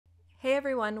Hey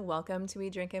everyone, welcome to We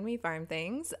Drink and We Farm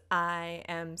Things. I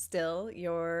am still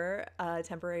your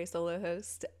temporary solo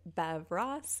host, Bev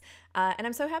Ross, and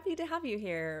I'm so happy to have you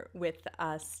here with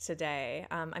us today.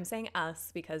 I'm saying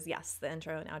us because, yes, the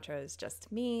intro and outro is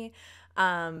just me,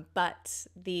 but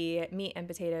the meat and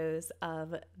potatoes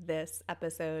of this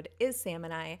episode is Sam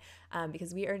and I,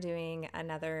 because we are doing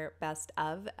another best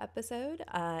of episode,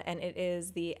 and it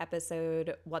is the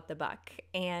episode What the Buck.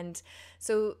 And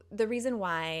so the reason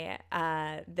why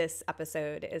this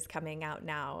episode is coming out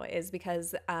now is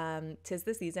because 'tis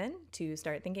the season to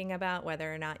start thinking about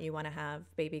whether or not you want to have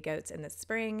baby goats in the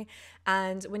spring.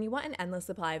 And when you want an endless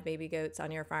supply of baby goats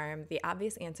on your farm, the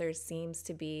obvious answer seems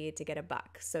to be to get a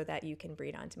buck so that you can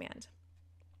breed on demand.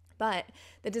 But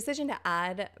the decision to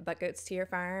add buck goats to your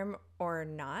farm or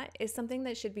not is something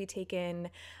that should be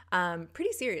taken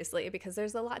pretty seriously, because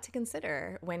there's a lot to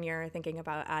consider when you're thinking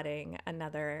about adding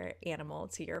another animal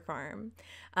to your farm.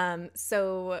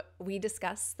 So we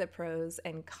discuss the pros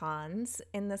and cons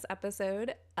in this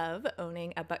episode of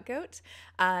owning a buck goat.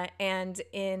 And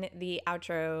in the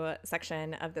outro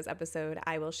section of this episode,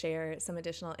 I will share some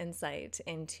additional insight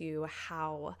into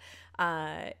how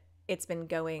it's been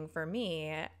going for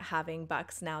me having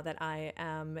bucks now that I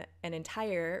am an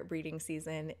entire breeding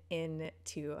season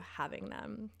into having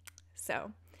them.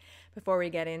 So before we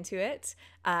get into it,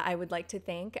 I would like to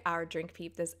thank our drink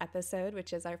peep this episode,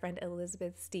 which is our friend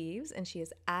Elizabeth Steves, and she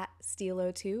is at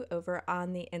Steelo2 over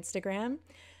on the Instagram.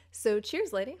 So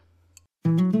cheers, lady.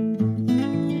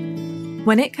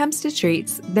 When it comes to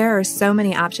treats, there are so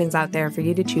many options out there for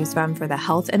you to choose from for the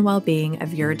health and well-being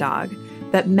of your dog.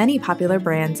 But many popular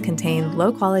brands contain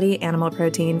low-quality animal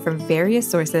protein from various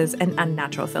sources and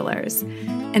unnatural fillers.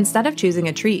 Instead of choosing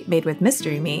a treat made with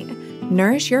mystery meat,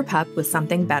 nourish your pup with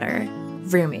something better,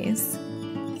 Vroomies.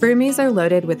 Vroomies are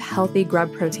loaded with healthy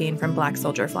grub protein from black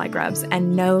soldier fly grubs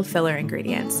and no filler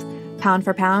ingredients. Pound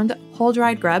for pound,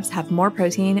 whole-dried grubs have more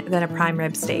protein than a prime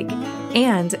rib steak,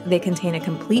 and they contain a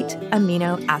complete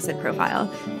amino acid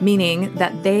profile, meaning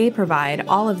that they provide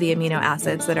all of the amino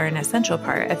acids that are an essential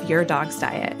part of your dog's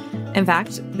diet. In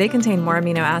fact, they contain more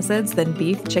amino acids than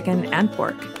beef, chicken, and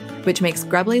pork, which makes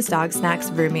Grubly's Dog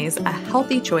Snacks Vroomies a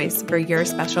healthy choice for your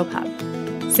special pup.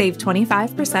 Save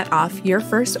 25% off your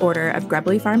first order of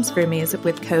Grubly Farms Vroomies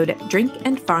with code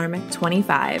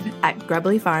DRINKANDFARM25 at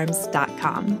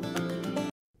grublyfarms.com.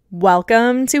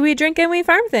 Welcome to We Drink and We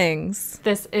Farm Things.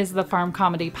 This is the farm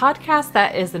comedy podcast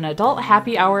that is an adult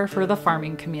happy hour for the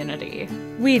farming community.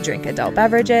 We drink adult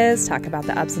beverages, talk about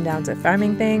the ups and downs of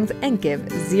farming things, and give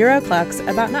zero clucks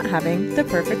about not having the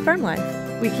perfect farm life.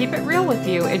 We keep it real with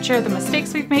you and share the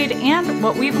mistakes we've made and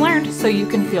what we've learned so you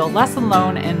can feel less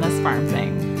alone in this farm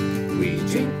thing. We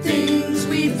drink things,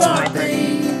 we farm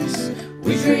things.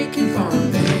 We drink and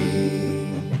farm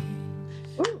things.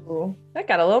 Ooh, that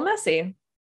got a little messy.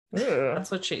 Ooh. That's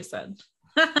what she said.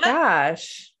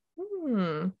 Gosh.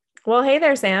 Well, hey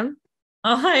there, Sam.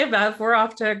 Oh, hi, Beth. We're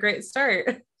off to a great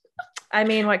start. I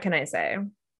mean, what can I say?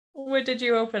 What did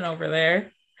you open over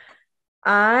there?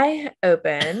 I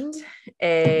opened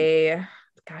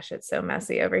gosh, it's so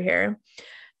messy over here,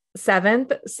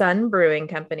 Seventh Sun Brewing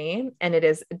Company, and it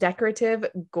is decorative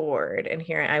gourd. And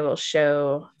here I will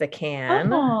show the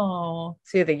can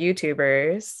to the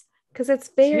YouTubers because it's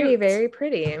very, Cute. very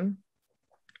pretty.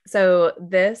 So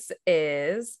this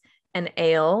is an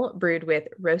ale brewed with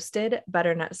roasted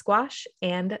butternut squash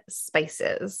and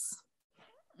spices.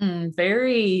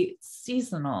 Very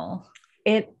seasonal.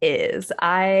 It is.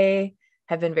 I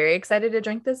have been very excited to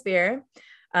drink this beer.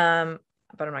 But I'm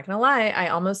not going to lie. I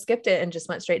almost skipped it and just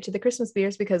went straight to the Christmas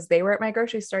beers because they were at my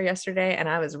grocery store yesterday and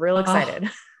I was real excited.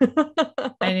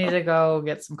 I need to go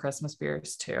get some Christmas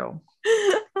beers too.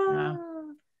 Yeah.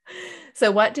 So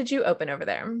what did you open over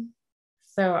there?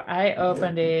 So I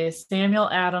opened a Samuel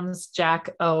Adams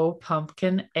Jack O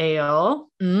Pumpkin Ale.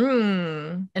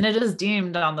 And it is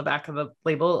deemed on the back of the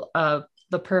label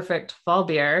the perfect fall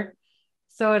beer.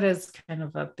 So it is kind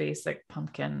of a basic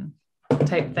pumpkin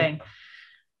type thing.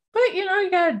 But, you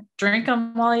got to drink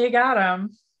them while you got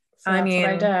them. So that's what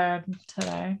I did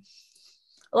today.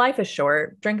 Life is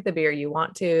short. Drink the beer you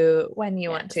want to, when you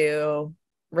want to,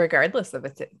 regardless of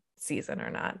it's season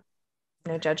or not.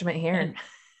 No judgment here. And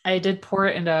I did pour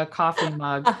it into a coffee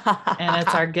mug, and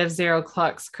it's our Give Zero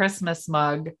Clucks Christmas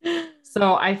mug.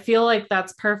 So I feel like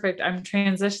that's perfect. I'm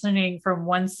transitioning from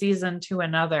one season to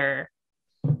another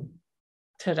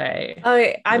today.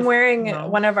 Oh, I'm wearing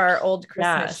one of our old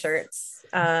Christmas shirts.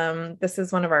 This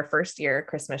is one of our first year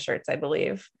Christmas shirts, I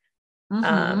believe.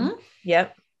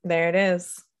 Yep, there it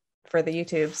is for the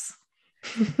YouTubes.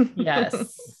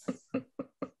 Yes.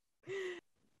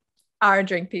 Our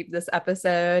drink peep this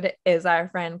episode is our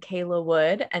friend Kayla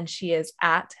Wood, and she is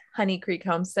at Honey Creek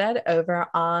Homestead over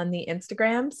on the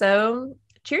Instagram. So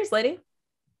cheers, lady.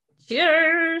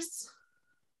 Cheers.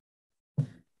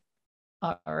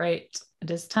 All right.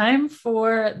 It is time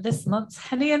for this month's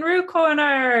Henny and Rue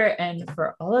Corner. And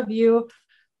for all of you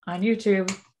on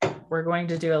YouTube, we're going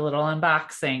to do a little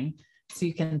unboxing so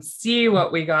you can see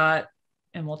what we got,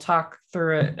 and we'll talk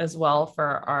through it as well for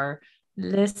our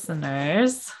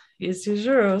listeners. Okay.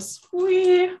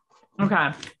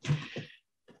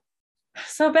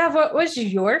 So Bev, what was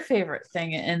your favorite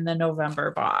thing in the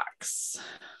November box?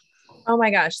 Oh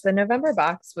my gosh, the November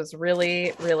box was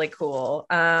really, really cool.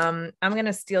 I'm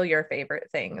gonna steal your favorite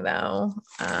thing though.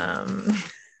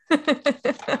 Knew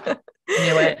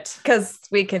it. Because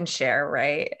we can share,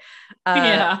 right?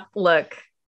 Yeah. Look,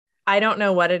 I don't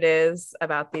know what it is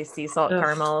about these sea salt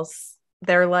caramels.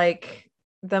 They're like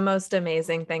the most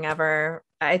amazing thing ever.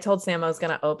 I told Sam I was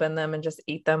gonna open them and just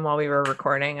eat them while we were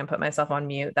recording and put myself on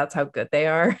mute. That's how good they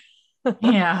are.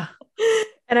 Yeah.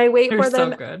 And I wait They're for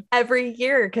them so every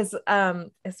year because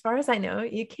as far as I know,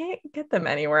 you can't get them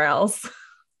anywhere else.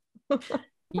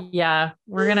 Yeah,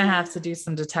 we're gonna have to do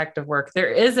some detective work. There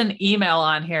is an email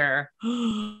on here.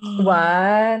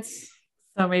 What?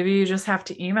 So maybe you just have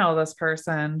to email this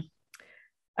person.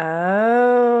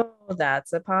 Oh,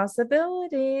 that's a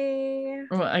possibility.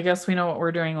 Well, I guess we know what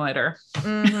we're doing later.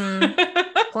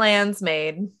 Mm-hmm. Plans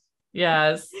made.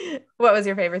 Yes. What was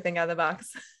your favorite thing out of the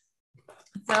box?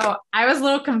 So I was a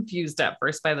little confused at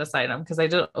first by this item because I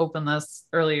did open this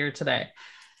earlier today.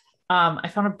 I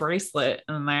found a bracelet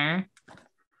in there.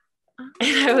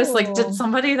 And I was like, did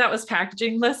somebody that was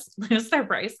packaging this lose their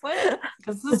bracelet?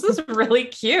 Because this is really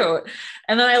cute.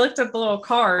 And then I looked at the little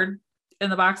card in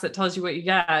the box that tells you what you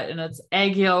get, and it's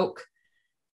egg yolk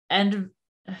and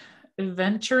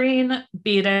aventurine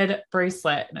beaded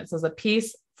bracelet. And it says a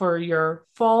piece for your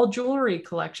fall jewelry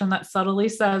collection that subtly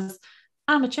says,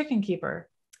 I'm a chicken keeper.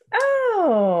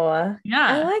 Oh, yeah.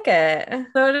 I like it.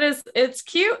 So it's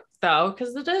cute though,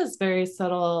 because it is very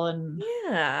subtle. And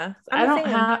yeah, I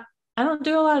don't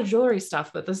do a lot of jewelry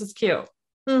stuff, but this is cute.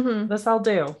 Mm-hmm. This I'll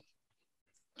do.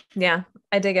 Yeah,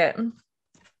 I dig it.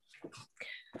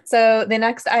 So the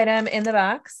next item in the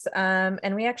box,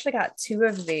 and we actually got 2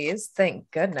 of these, thank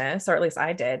goodness, or at least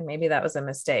I did. Maybe that was a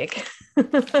mistake.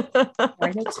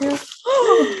 I did too.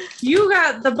 You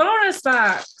got the bonus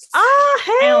box. Hey!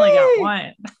 I only got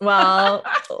one. Well,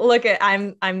 look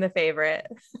I'm the favorite.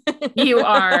 You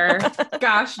are.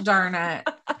 Gosh darn it.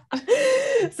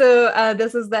 So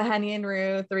this is the Honey and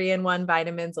Rue 3-in-1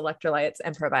 vitamins, electrolytes,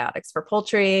 and probiotics for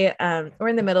poultry. We're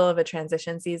in the middle of a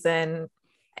transition season.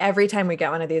 Every time we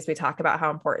get one of these, we talk about how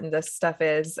important this stuff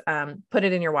is. Put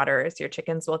it in your waters. Your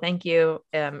chickens will thank you.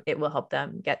 It will help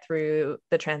them get through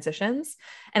the transitions.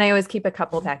 And I always keep a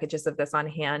couple packages of this on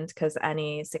hand because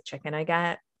any sick chicken I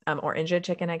get or injured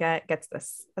chicken I get gets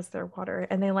this as their water,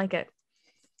 and they like it.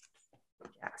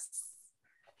 Yes.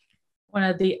 One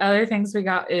of the other things we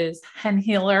got is Hen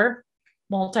Healer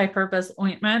multi-purpose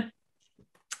ointment.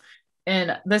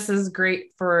 And this is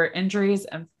great for injuries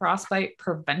and frostbite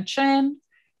prevention.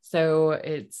 So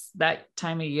it's that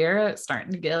time of year, it's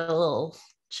starting to get a little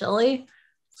chilly.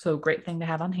 So great thing to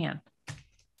have on hand.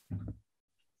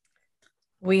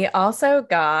 We also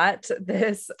got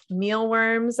this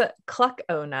mealworms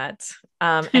cluck-o nut,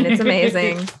 and it's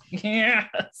amazing.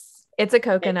 Yes. It's a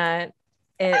coconut.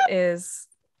 It is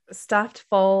stuffed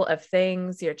full of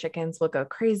things your chickens will go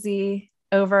crazy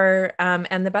over.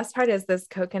 And the best part is this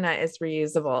coconut is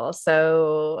reusable.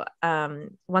 So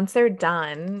once they're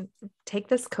done, take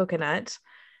this coconut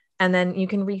and then you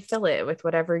can refill it with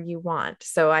whatever you want.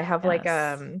 So I have like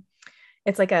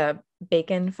it's like a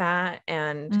bacon fat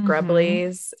and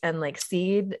grubblies and like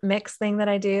seed mix thing that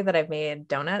I do that I've made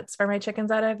donuts for my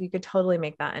chickens out of. You could totally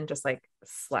make that and just like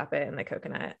slap it in the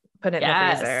coconut, put it in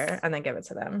the freezer, and then give it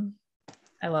to them.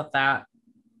 I love that.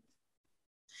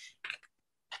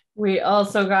 We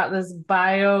also got this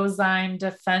Biozyme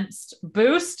Defense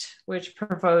Boost, which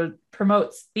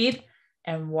promotes feed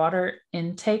and water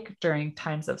intake during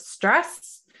times of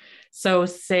stress. So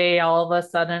say all of a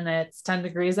sudden it's 10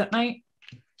 degrees at night,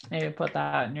 maybe put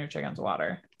that in your chicken's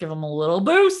water. Give them a little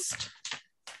boost.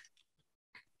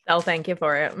 They'll thank you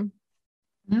for it.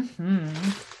 Mm-hmm.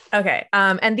 Okay.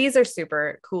 And these are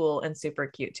super cool and super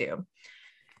cute too.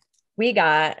 We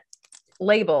got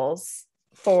labels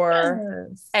for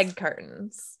egg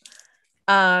cartons.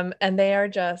 And they are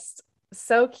just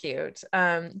so cute.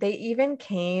 They even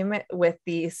came with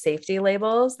the safety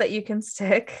labels that you can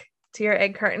stick to your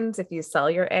egg cartons if you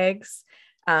sell your eggs.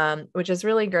 which is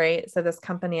really great. So this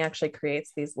company actually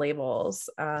creates these labels.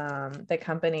 The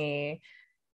company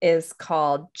is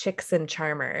called Chicks and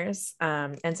Charmers.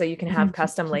 And so you can have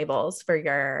custom labels for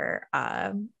your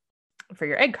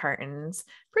egg cartons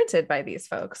printed by these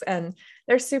folks. And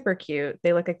they're super cute.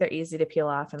 They look like they're easy to peel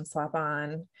off and slap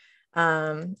on.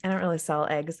 I don't really sell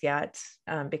eggs yet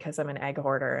because I'm an egg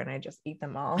hoarder and I just eat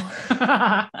them all.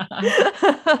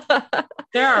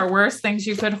 There are worse things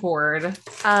you could hoard.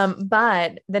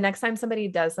 But the next time somebody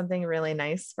does something really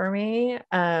nice for me,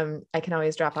 I can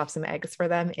always drop off some eggs for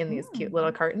them in these cute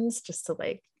little cartons just to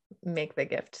like make the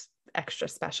gift extra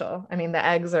special. I mean, the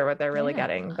eggs are what they're really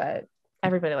getting, but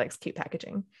everybody likes cute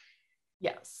packaging.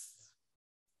 Yes.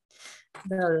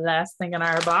 The last thing in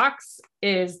our box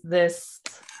is this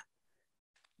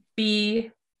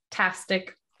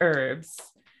bee-tastic herbs.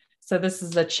 So this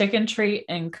is the chicken treat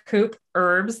and coop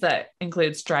herbs that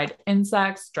includes dried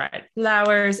insects, dried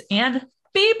flowers, and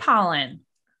bee pollen.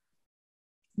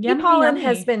 Bee pollen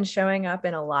has been showing up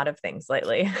in a lot of things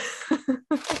lately.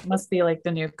 Must be like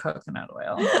the new coconut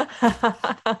oil.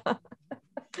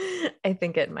 I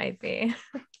think it might be.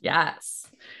 Yes.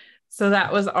 So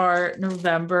that was our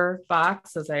November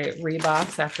box as I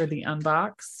rebox after the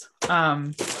unbox.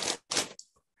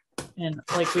 And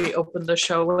like we opened the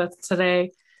show with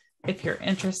today, if you're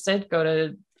interested, go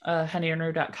to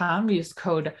honeyandrue.com, use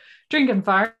code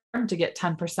DRINKINFARM to get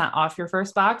 10% off your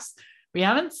first box. We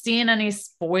haven't seen any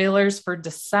spoilers for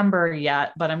December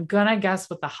yet, but I'm going to guess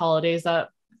with the holidays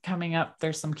coming up,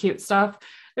 there's some cute stuff.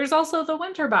 There's also the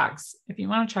winter box. If you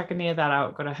want to check any of that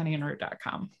out, go to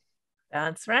honeyandrue.com.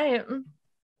 That's right.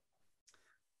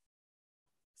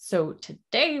 So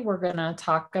today we're going to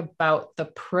talk about the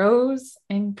pros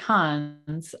and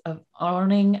cons of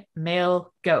owning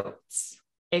male goats,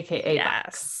 aka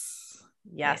bucks.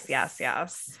 Yes.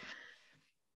 Because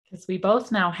we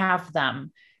both now have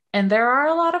them. And there are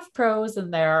a lot of pros,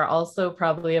 and there are also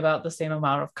probably about the same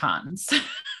amount of cons.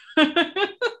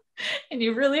 And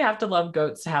you really have to love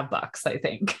goats to have bucks, I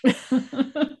think.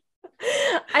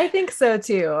 I think so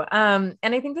too. And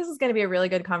I think this is going to be a really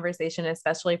good conversation,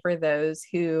 especially for those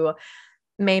who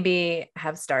maybe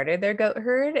have started their goat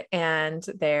herd and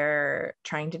they're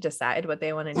trying to decide what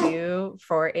they want to do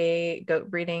for a goat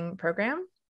breeding program.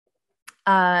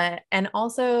 And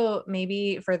also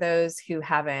maybe for those who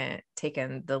haven't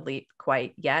taken the leap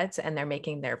quite yet and they're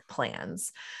making their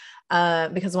plans.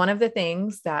 Because one of the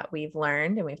things that we've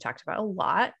learned and we've talked about a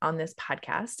lot on this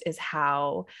podcast is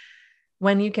how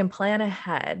when you can plan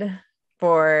ahead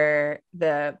for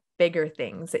the bigger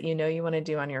things that you know you want to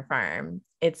do on your farm,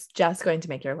 it's just going to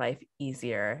make your life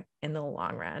easier in the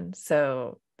long run.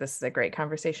 So this is a great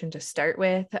conversation to start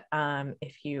with.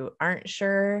 If you aren't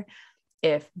sure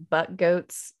if buck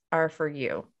goats are for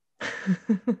you.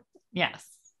 Yes.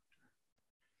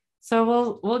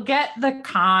 So we'll get the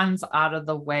cons out of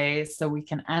the way so we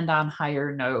can end on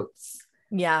higher notes.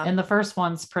 Yeah. And the first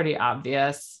one's pretty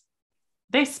obvious.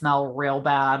 They smell real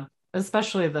bad,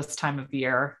 especially this time of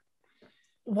year.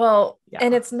 Well,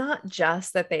 and it's not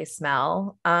just that they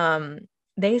smell and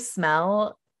they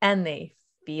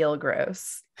feel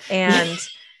gross. And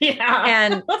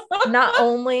and not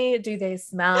only do they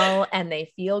smell and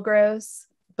they feel gross,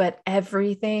 but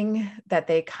everything that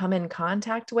they come in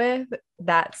contact with,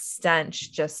 that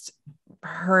stench just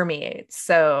permeates.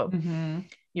 So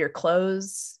your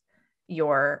clothes,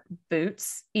 your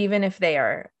boots, even if they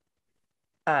are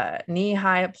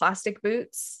knee-high plastic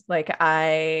boots. Like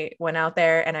I went out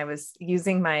there and I was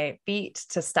using my feet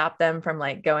to stop them from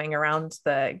like going around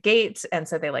the gate. And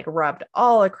so they like rubbed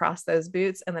all across those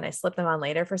boots. And then I slipped them on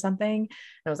later for something. And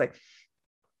I was like,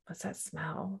 what's that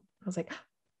smell? I was like,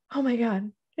 oh my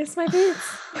God, it's my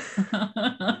boots.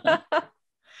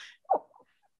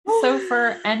 So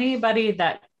for anybody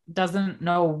that doesn't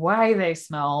know why they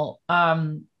smell,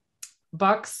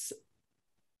 bucks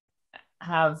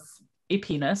have a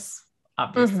penis,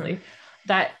 obviously,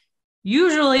 that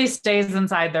usually stays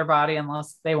inside their body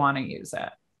unless they want to use it.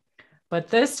 But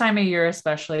this time of year,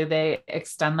 especially, they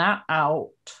extend that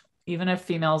out, even if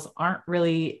females aren't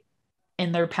really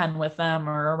in their pen with them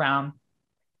or around.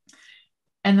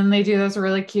 And then they do this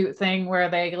really cute thing where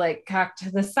they like cock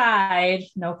to the side,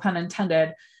 no pun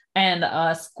intended,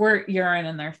 and squirt urine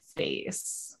in their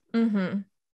face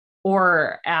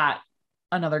or at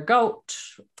another goat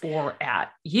or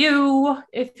at you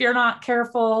if you're not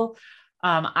careful.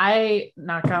 I,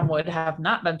 knock on wood, have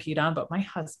not been peed on, but my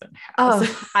husband has.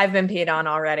 Oh, I've been peed on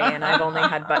already and I've only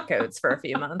had butt coats for a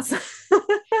few months.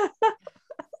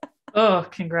 Oh,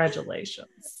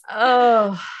 congratulations.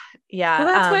 Oh, yeah. So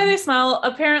that's why they smell.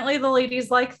 Apparently the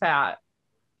ladies like that.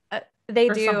 They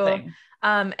do. Something.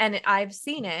 And I've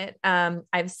seen it.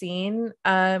 I've seen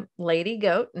a lady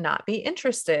goat not be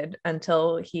interested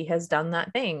until he has done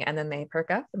that thing. And then they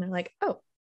perk up and they're like, oh,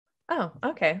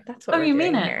 okay. That's what Oh, we're you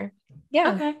mean doing it? here.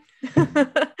 Yeah. Okay.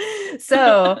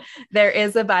 So there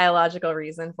is a biological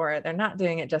reason for it. They're not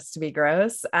doing it just to be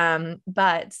gross.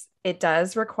 But it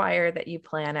does require that you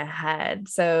plan ahead.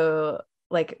 So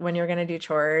like when you're going to do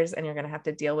chores and you're going to have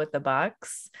to deal with the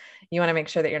bucks, you want to make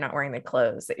sure that you're not wearing the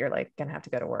clothes that you're like going to have to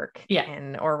go to work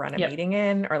in or run a meeting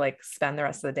in or like spend the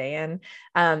rest of the day in.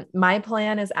 My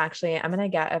plan is actually, I'm going to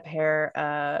get a pair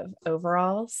of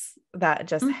overalls that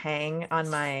just hang on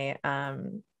my,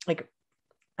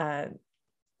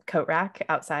 coat rack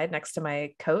outside next to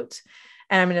my coat.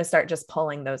 And I'm going to start just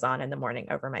pulling those on in the morning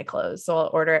over my clothes. So I'll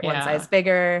order it one size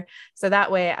bigger. So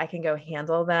that way I can go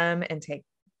handle them and take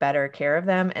better care of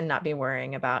them and not be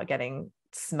worrying about getting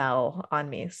smell on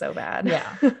me so bad.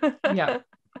 Yeah. Yeah.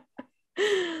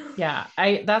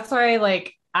 Yeah. That's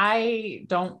why I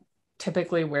don't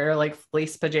typically wear like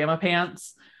fleece pajama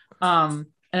pants. And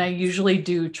I usually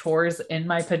do chores in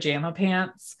my pajama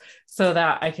pants so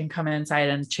that I can come inside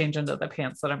and change into the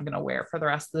pants that I'm going to wear for the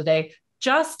rest of the day,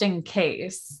 just in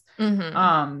case.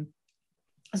 So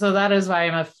that is why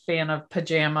I'm a fan of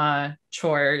pajama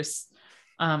chores.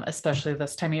 Especially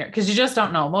this time of year, because you just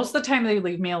don't know. Most of the time they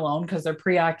leave me alone because they're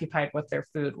preoccupied with their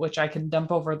food, which I can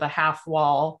dump over the half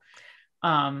wall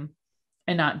and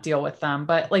not deal with them.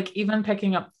 But like even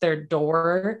picking up their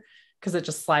door, because it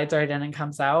just slides right in and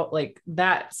comes out, like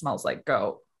that smells like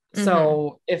goat.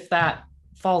 So if that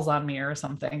falls on me or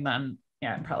something, then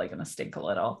yeah, I'm probably going to stink a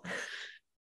little.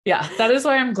 Yeah, that is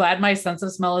why I'm glad my sense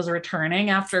of smell is returning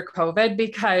after COVID,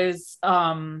 because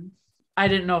I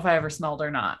didn't know if I ever smelled or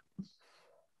not.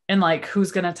 And like,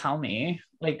 who's going to tell me?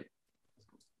 Like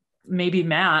maybe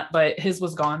Matt, but his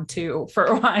was gone too for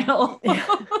a while.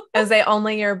 As they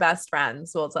only your best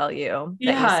friends will tell you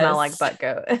that you smell like butt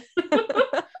goat.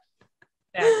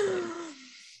 Exactly.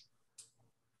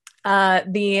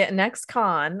 The next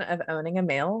con of owning a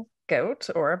male goat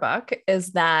or a buck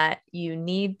is that you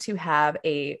need to have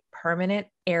a permanent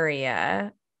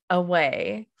area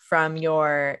away from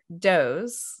your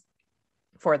does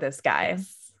for this guy.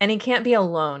 Yes. And he can't be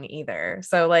alone either.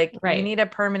 So like you Right. need a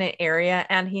permanent area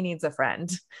and he needs a friend.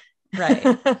 Right.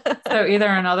 So either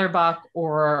another buck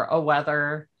or a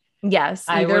wether. Yes,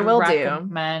 I either would will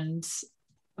recommend,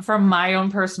 from my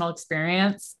own personal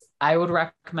experience, I would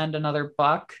recommend another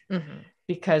buck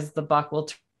because the buck will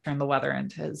turn the wether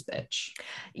into his bitch.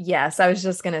 Yes, I was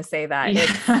just gonna say that.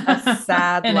 It's a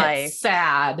sad and life. It's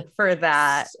sad for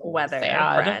that so wether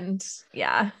sad. friend.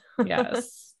 Yeah.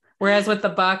 Yes. Whereas with the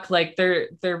buck, like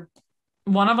they're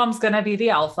one of them's gonna be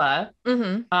the alpha.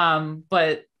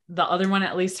 But the other one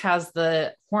at least has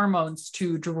the hormones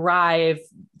to drive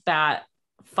that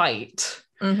fight.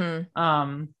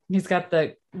 He's got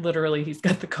the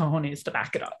cojones to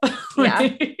back it up. Yeah.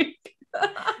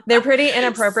 They're pretty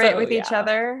inappropriate with each yeah.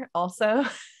 other also.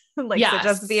 Like, so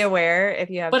just be aware if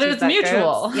you have but two it's pet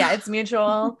mutual. goats. Yeah, it's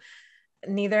mutual.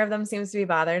 Neither of them seems to be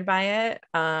bothered by it.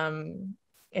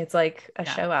 It's like a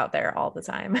show out there all the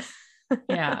time.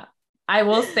 Yeah. I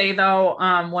will say though,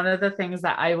 one of the things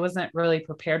that I wasn't really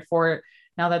prepared for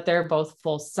now that they're both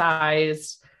full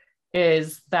size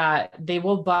is that they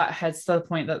will butt heads to the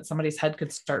point that somebody's head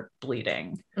could start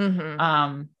bleeding.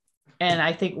 And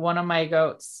I think one of my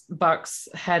buck's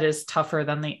head is tougher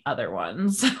than the other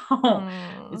one. So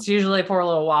it's usually poor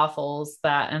little Waffles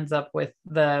that ends up with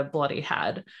the bloody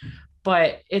head,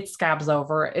 but it scabs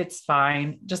over. It's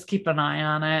fine. Just keep an eye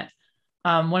on it.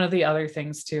 One of the other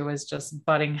things too is just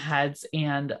butting heads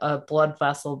and a blood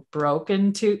vessel broke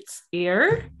in Toot's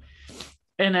ear.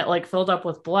 And it like filled up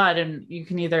with blood, and you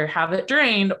can either have it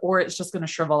drained or it's just going to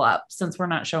shrivel up, since we're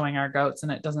not showing our goats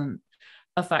and it doesn't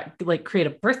create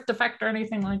a birth defect or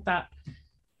anything like that.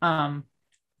 That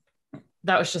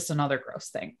was just another gross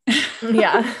thing.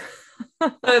 Yeah.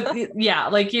 Yeah.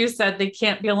 Like you said, they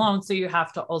can't be alone. So you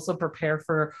have to also prepare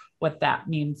for what that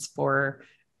means for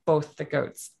both the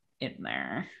goats in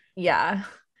there. Yeah.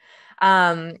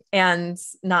 And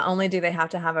not only do they have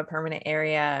to have a permanent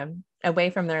area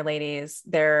away from their ladies,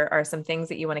 there are some things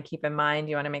that you want to keep in mind.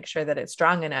 You want to make sure that it's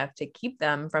strong enough to keep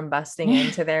them from busting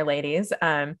into their ladies.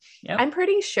 I'm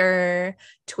pretty sure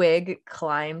Twig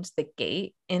climbed the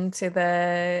gate into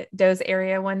the doe's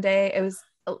area one day. It was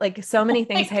like so many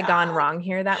things had gone wrong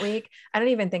here that week. I don't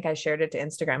even think I shared it to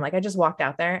Instagram. Like I just walked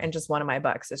out there and just one of my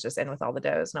bucks is just in with all the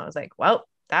does. And I was like, well,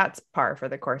 that's par for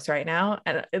the course right now.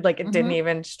 And it didn't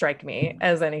even strike me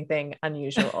as anything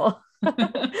unusual.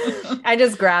 I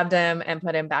just grabbed him and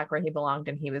put him back where he belonged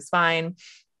and he was fine.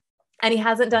 And he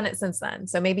hasn't done it since then.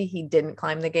 So maybe he didn't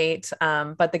climb the gate,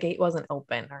 but the gate wasn't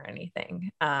open or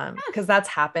anything. Because that's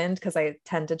happened because I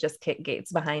tend to just kick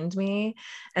gates behind me.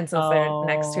 And since they're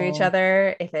next to each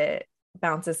other, if it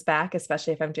bounces back,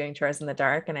 especially if I'm doing chores in the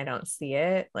dark and I don't see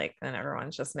it, like then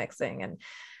everyone's just mixing.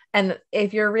 And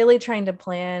if you're really trying to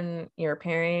plan your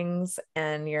pairings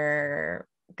and your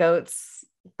goats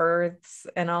births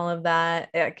and all of that,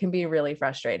 it can be really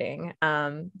frustrating.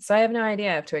 So I have no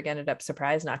idea if Twig ended up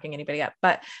surprise knocking anybody up,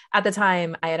 but at the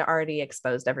time I had already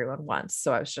exposed everyone once,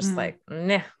 so I was just like,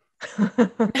 nah.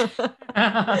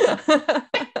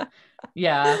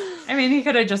 Yeah, I mean, he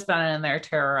could have just been in there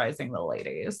terrorizing the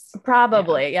ladies.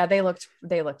 Probably. Yeah, they looked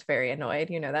very annoyed.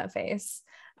 You know that face.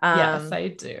 Yes, I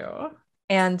do.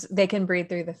 And they can breed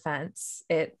through the fence.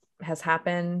 It has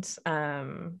happened.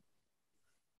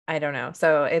 I don't know.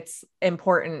 So it's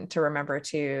important to remember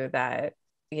too that,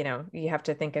 you know, you have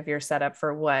to think of your setup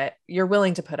for what you're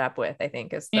willing to put up with, I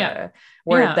think is the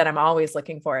word that I'm always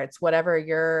looking for. It's whatever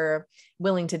you're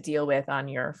willing to deal with on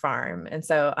your farm. And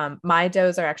so my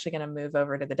does are actually going to move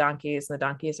over to the donkeys, and the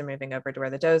donkeys are moving over to where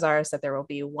the does are. So there will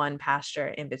be one pasture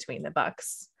in between the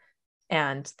bucks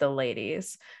and the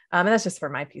ladies. And that's just for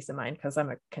my peace of mind, because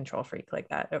I'm a control freak like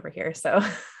that over here. So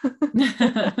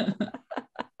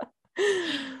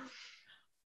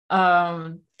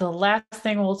the last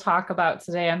thing we'll talk about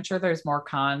today, I'm sure there's more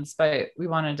cons, but we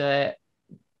wanted to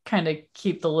kind of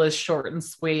keep the list short and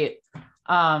sweet.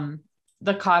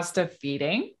 The cost of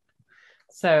feeding.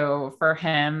 So for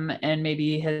him and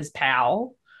maybe his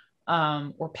pal,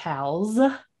 or pals,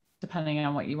 depending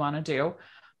on what you want to do.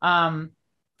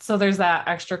 So there's that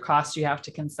extra cost you have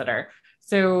to consider.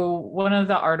 So one of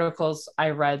the articles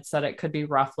I read said it could be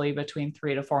roughly between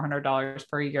 $300 to $400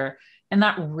 per year. And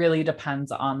that really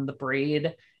depends on the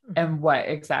breed and what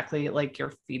exactly like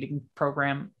your feeding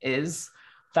program is.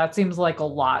 That seems like a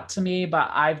lot to me, but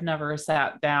I've never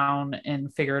sat down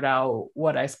and figured out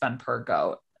what I spend per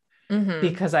goat,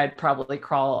 because I'd probably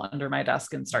crawl under my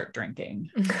desk and start drinking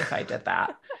if I did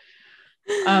that.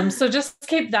 So just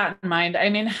keep that in mind. I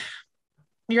mean,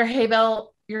 your hay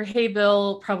bill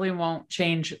probably won't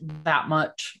change that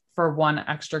much for one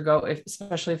extra goat,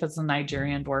 especially if it's a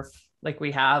Nigerian dwarf like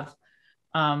we have.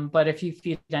 But if you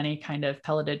feed any kind of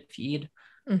pelleted feed,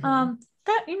 that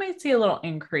you might see a little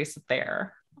increase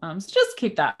there. So just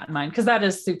keep that in mind, because that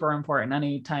is super important.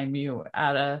 Anytime you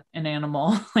add an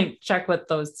animal, like check what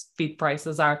those feed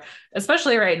prices are,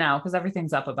 especially right now, because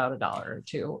everything's up about $1 or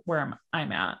 $2 where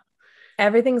I'm at.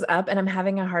 Everything's up, and I'm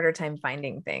having a harder time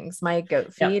finding things. My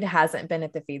goat feed hasn't been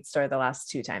at the feed store the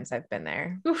last 2 times I've been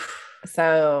there. Oof.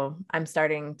 So I'm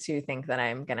starting to think that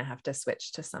I'm going to have to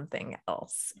switch to something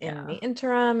else in the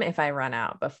interim if I run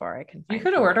out before I can find You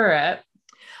could order it.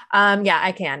 Yeah,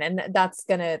 I can. And that's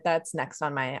next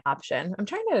on my option. I'm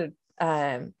trying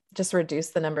to just reduce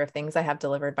the number of things I have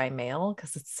delivered by mail,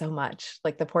 because it's so much.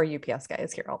 Like the poor UPS guy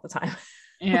is here all the time.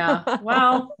 Yeah.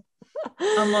 Well,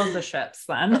 unload the ships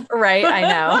then. Right. I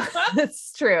know.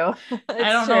 It's true.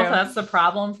 I don't know if that's the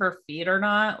problem for feed or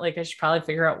not. Like I should probably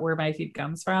figure out where my feed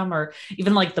comes from, or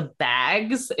even like the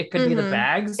bags. It could be the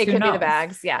bags. It could be the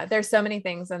bags. Yeah. There's so many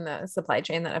things in the supply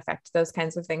chain that affect those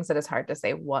kinds of things that it's hard to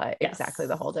say what exactly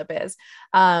the holdup is.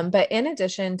 But in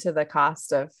addition to the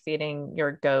cost of feeding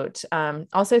your goat,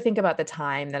 also think about the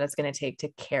time that it's going to take to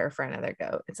care for another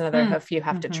goat. It's another hoof you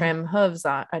have to trim hooves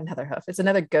on. Another hoof. It's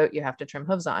another goat you have to trim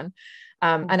hooves on.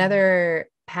 Another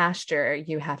pasture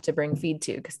you have to bring feed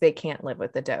to, because they can't live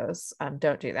with the does.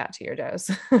 Don't do that to your does.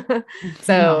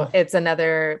 So it's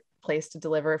another place to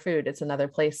deliver food. It's another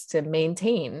place to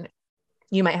maintain.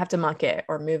 You might have to muck it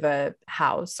or move a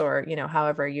house, or, you know,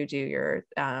 however you do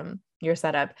your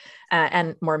setup,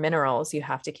 and more minerals. You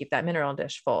have to keep that mineral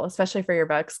dish full, especially for your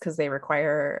bucks, because they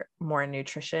require more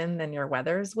nutrition than your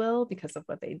wethers will because of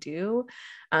what they do.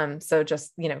 So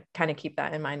just, you know, kind of keep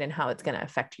that in mind and how it's going to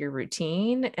affect your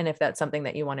routine. And if that's something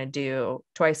that you want to do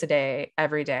twice a day,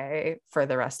 every day for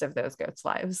the rest of those goats'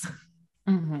 lives.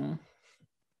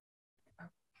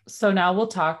 So now we'll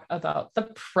talk about the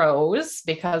pros,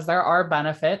 because there are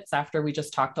benefits after we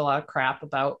just talked a lot of crap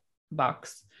about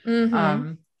bucks.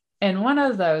 And one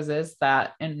of those is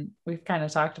that, and we've kind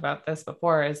of talked about this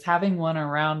before, is having one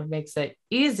around makes it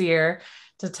easier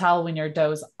to tell when your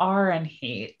does are in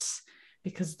heat,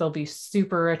 because they'll be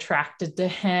super attracted to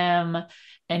him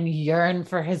and yearn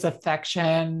for his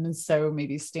affection. So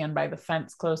maybe stand by the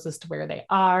fence closest to where they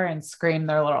are and scream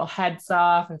their little heads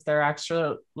off if they're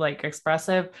extra like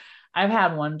expressive. I've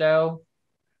had one doe,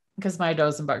 because my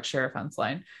does and bucks share a fence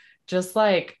line, just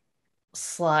like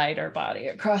slide her body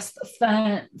across the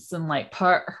fence and like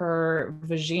put her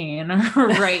vagine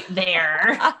right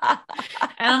there.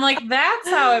 And I'm like, that's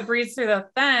how it breathes through the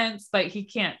fence, but he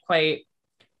can't quite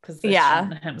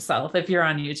position himself. If you're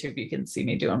on YouTube, you can see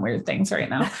me doing weird things right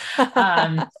now.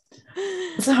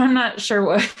 So I'm not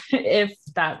sure if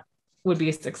that would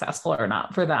be successful or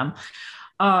not for them.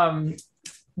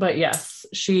 But yes,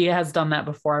 she has done that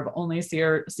before. I've only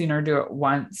seen her do it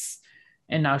once,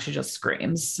 and now she just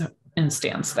screams and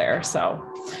stands there. So,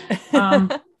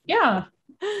 yeah,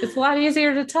 it's a lot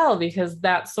easier to tell because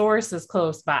that source is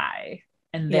close by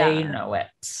and they know it.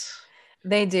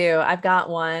 They do. I've got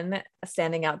one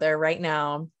standing out there right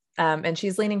now. And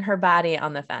she's leaning her body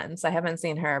on the fence. I haven't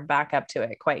seen her back up to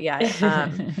it quite yet.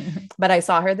 But I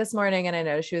saw her this morning and I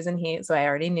noticed she was in heat. So I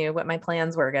already knew what my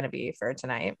plans were going to be for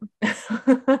tonight.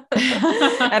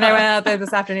 And I went out there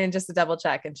this afternoon just to double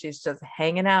check. And she's just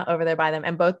hanging out over there by them.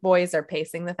 And both boys are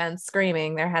pacing the fence,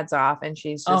 screaming their heads off. And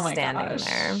she's just standing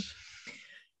there.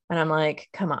 And I'm like,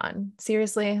 come on,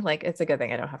 seriously? Like, it's a good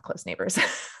thing I don't have close neighbors.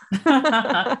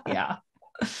 Yeah.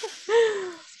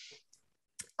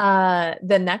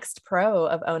 The next pro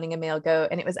of owning a male goat,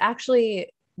 and it was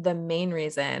actually the main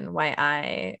reason why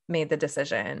I made the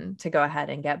decision to go ahead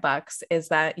and get bucks, is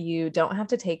that you don't have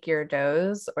to take your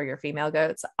does or your female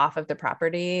goats off of the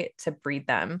property to breed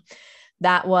them.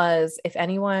 That was, if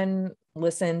anyone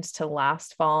listened to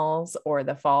last fall's or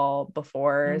the fall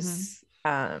before's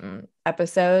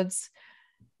episodes,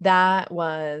 that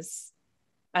was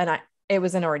it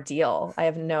was an ordeal. I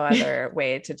have no other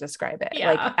way to describe it.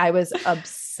 Like, I was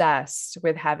obsessed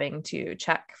with having to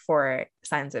check for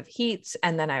signs of heat.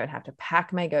 And then I would have to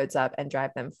pack my goats up and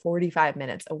drive them 45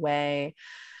 minutes away.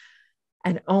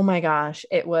 And oh my gosh,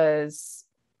 it was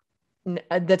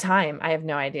the time. I have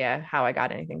no idea how I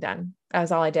got anything done. That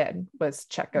was all I did, was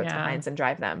check goats behinds and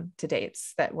drive them to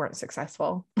dates that weren't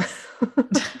successful.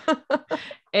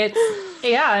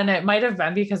 And it might have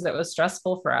been because it was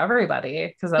stressful for everybody,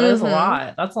 because that is a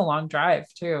lot. That's a long drive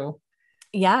too.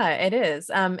 Yeah, it is.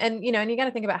 And you got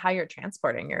to think about how you're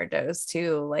transporting your does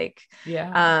too. Like,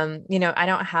 I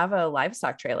don't have a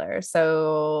livestock trailer.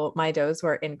 So my does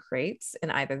were in crates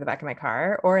in either the back of my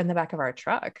car or in the back of our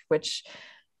truck, which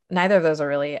neither of those are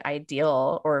really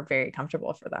ideal or very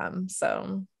comfortable for them.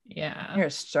 So you're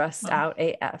stressed out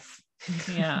AF.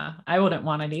 Yeah, I wouldn't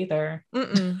want it either.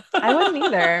 I wouldn't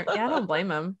either. Yeah, I don't blame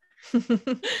them.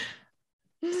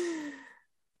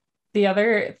 The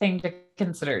other thing to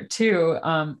consider too,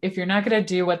 if you're not going to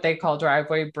do what they call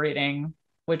driveway breeding,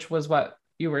 which was what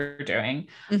you were doing,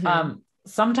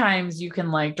 sometimes you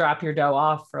can like drop your doe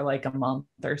off for like a month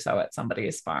or so at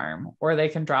somebody's farm, or they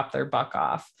can drop their buck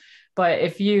off. But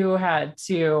if you had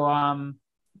to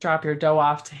drop your doe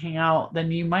off to hang out,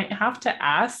 then you might have to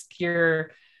ask your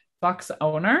buck's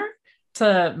owner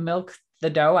to milk the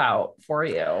doe out for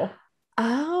you.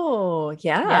 Oh,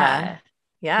 yeah.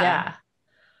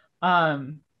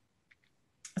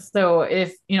 So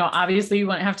if, obviously you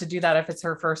wouldn't have to do that if it's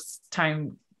her first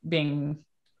time being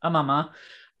a mama,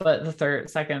 but the third,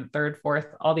 second, third, fourth,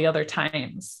 all the other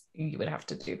times you would have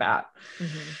to do that.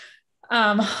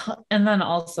 And then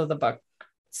also the buck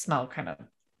smell kind of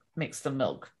makes the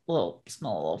milk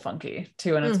smell a little funky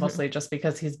too. And it's mostly just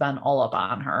because he's been all up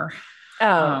on her.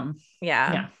 No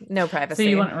privacy. So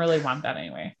you wouldn't really want that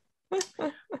anyway.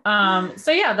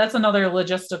 That's another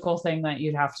logistical thing that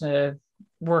you'd have to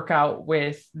work out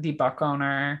with the buck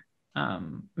owner.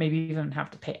 Maybe even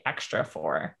have to pay extra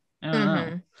for. I don't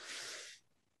know.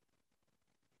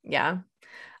 Yeah.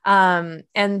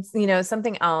 And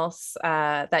something else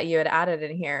that you had added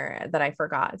in here that I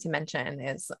forgot to mention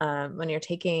is when you're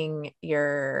taking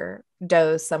your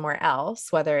does somewhere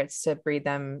else, whether it's to breed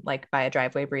them like by a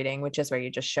driveway breeding, which is where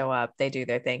you just show up, they do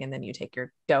their thing, and then you take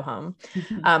your doe home,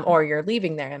 or you're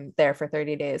leaving there for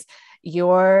 30 days,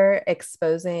 you're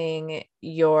exposing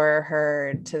your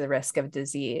herd to the risk of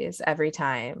disease every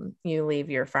time you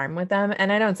leave your farm with them.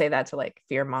 And I don't say that to like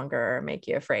fear monger or make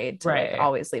you afraid to like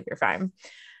always leave your farm.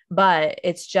 But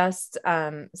it's just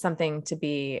something to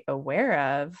be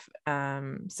aware of,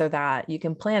 so that you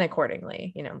can plan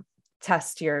accordingly.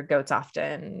 Test your goats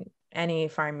often. Any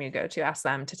farm you go to, ask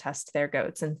them to test their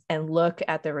goats and look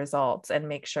at the results and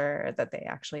make sure that they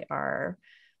actually are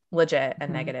legit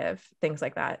and negative, things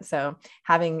like that. So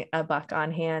having a buck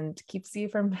on hand keeps you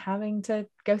from having to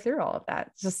go through all of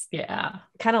that. Just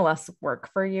kind of less work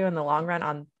for you in the long run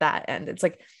on that end. It's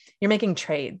like you're making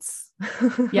trades.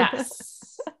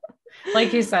 Yes.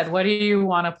 Like you said, what do you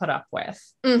want to put up with?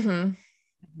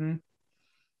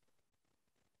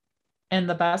 And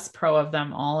the best pro of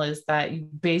them all is that you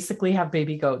basically have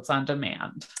baby goats on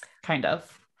demand, kind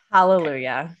of.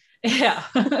 Hallelujah. Yeah.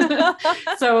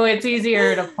 So it's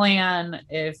easier to plan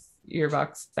if your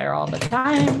buck's there all the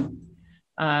time.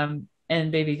 And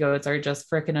and baby goats are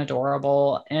just freaking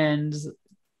adorable. And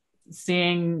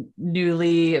seeing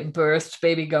newly birthed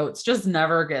baby goats just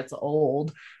never gets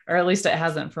old, or at least it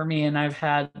hasn't for me. And I've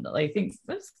had, I think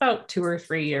it's about 2 or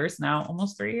 3 years now,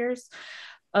 almost 3 years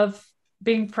of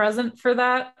being present for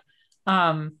that.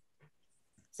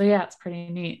 So yeah, it's pretty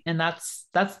neat. And that's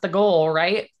the goal,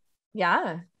 right?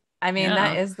 Yeah. I mean, Yeah.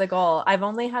 that is the goal. I've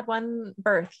only had one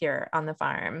birth here on the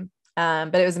farm,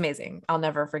 but it was amazing. I'll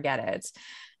never forget it.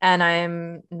 And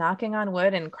I'm knocking on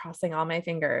wood and crossing all my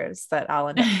fingers that I'll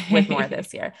end up with more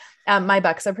this year. My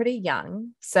bucks are pretty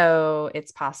young, so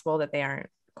it's possible that they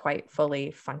aren't quite fully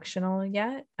functional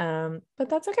yet. But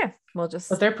that's okay.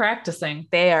 But they're practicing.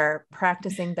 They are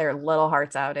practicing their little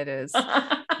hearts out. It is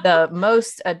the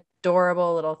most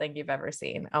adorable little thing you've ever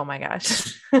seen. Oh my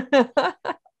gosh.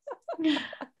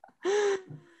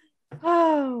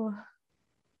 Oh.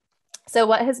 So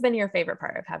what has been your favorite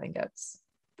part of having goats?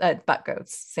 Butt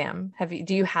goats, Sam.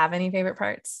 Do you have any favorite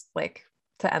parts, like,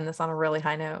 to end this on a really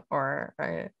high note, or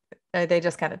are they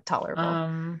just kind of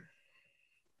tolerable?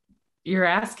 You're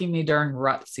asking me during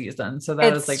rut season, so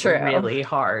that is like true. really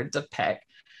hard to pick.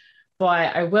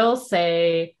 But I will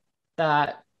say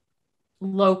that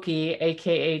Loki,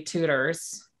 aka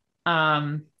Tooters,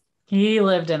 he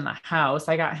lived in the house.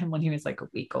 I got him when he was like a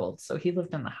week old, so he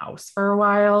lived in the house for a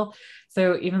while.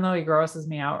 So even though he grosses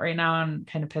me out right now and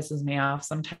kind of pisses me off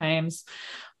sometimes,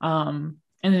 and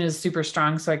it is super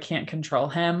strong, so I can't control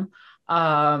him.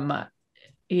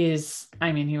 He was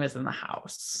in the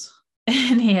house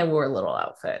and he wore little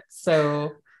outfits.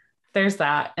 So there's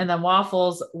that. And then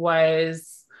Waffles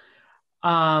was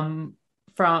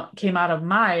came out of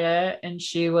Maya, and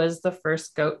she was the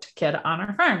first goat kid on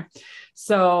our farm.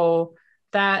 So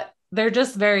that they're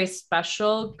just very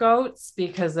special goats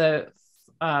because of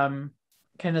kind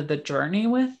of the journey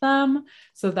with them.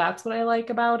 So that's what I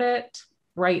like about it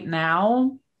right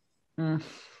now. They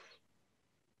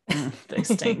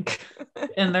stink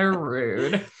and they're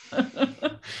rude.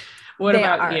 What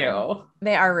about you?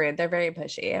 They are rude. They're very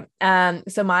pushy.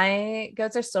 So my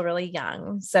goats are still really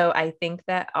young. So I think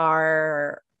that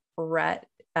our rut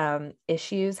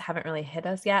issues haven't really hit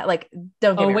us yet. Like,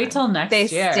 don't get me wait wrong. till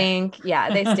next year. They stink. Yeah,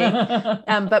 they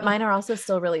stink. But mine are also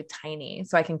still really tiny,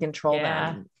 so I can control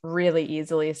them really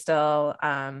easily still.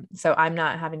 So I'm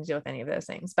not having to deal with any of those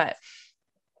things. But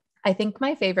I think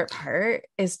my favorite part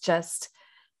is just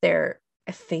their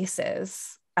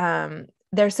faces.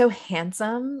 They're so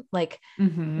handsome. Like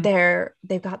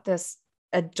they've got this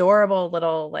adorable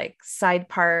little like side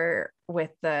part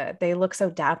with they look so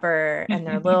dapper, and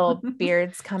their little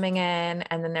beards coming in,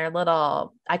 and then their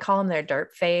little, I call them their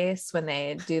derp face when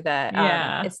they do the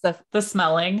it's the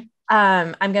smelling.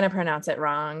 I'm going to pronounce it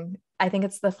wrong. I think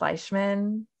it's the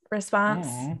Fleischmann response.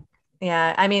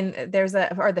 Yeah. I mean,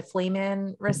 or the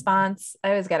Fleeman response.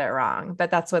 I always get it wrong,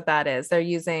 but that's what that is. They're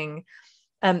using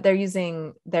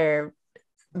their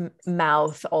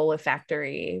mouth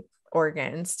olfactory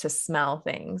organs to smell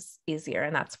things easier,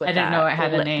 and that's what I didn't know it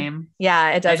had a name. Yeah,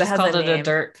 it does. I just called it a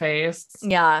dirt face.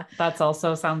 Yeah, that's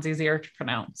also sounds easier to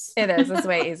pronounce. It is. It's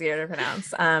way easier to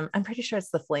pronounce. I'm pretty sure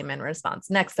it's the Fleeman response.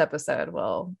 Next episode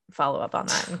we'll follow up on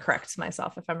that and correct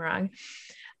myself if I'm wrong.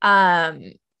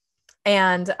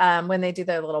 And when they do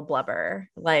their little blubber,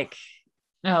 like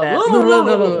it's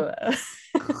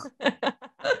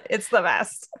the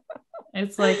best.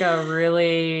 It's like a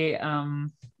really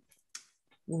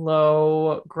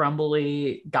low,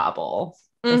 grumbly gobble,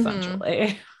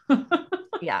 essentially.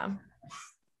 Yeah.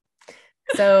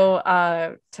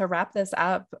 So to wrap this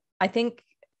up, I think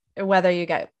whether you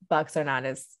get bucks or not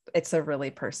it's a really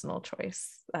personal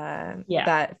choice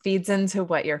that feeds into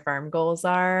what your farm goals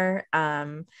are,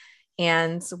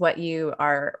 and what you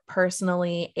are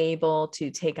personally able to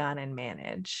take on and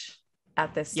manage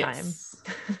at this time.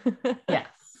 Yes.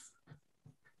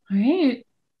 All right.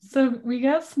 So we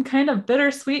got some kind of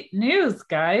bittersweet news,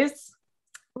 guys.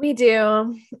 We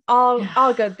do.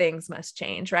 All good things must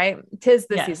change, right? 'Tis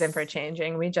the season for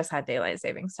changing. We just had daylight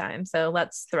savings time, so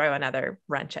let's throw another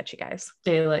wrench at you guys.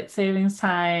 Daylight savings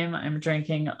time. I'm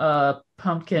drinking a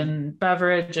pumpkin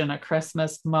beverage in a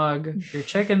Christmas mug. Your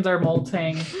chickens are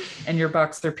molting, and your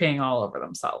bucks are peeing all over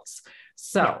themselves.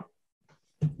 So,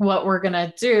 what we're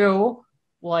gonna do?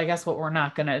 Well, I guess what we're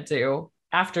not gonna do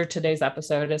after today's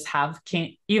episode is have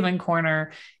Can't Even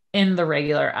Corner in the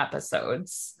regular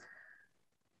episodes.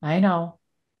 I know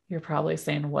you're probably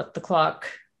saying, what the cluck?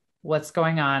 What's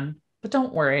going on? But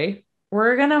don't worry.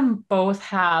 We're going to both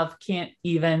have Can't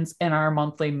Evens in our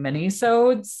monthly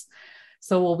mini-sodes.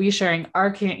 So we'll be sharing our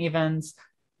Can't Evens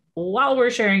while we're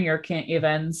sharing your Can't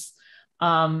Evens.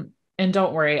 And And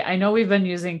don't worry, I know we've been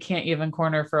using Can't Even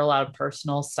Corner for a lot of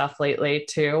personal stuff lately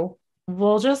too.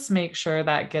 We'll just make sure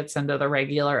that gets into the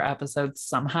regular episodes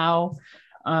somehow.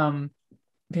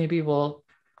 Maybe we'll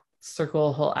circle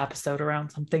a whole episode around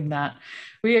something that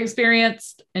we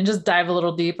experienced and just dive a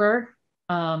little deeper.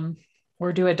 Or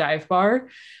do a dive bar.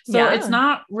 So it's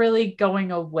not really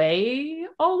going away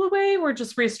all the way. We're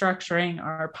just restructuring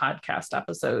our podcast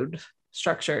episode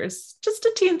structures just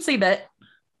a teensy bit.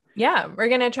 Yeah, we're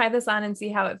going to try this on and see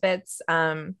how it fits.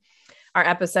 Our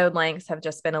episode lengths have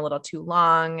just been a little too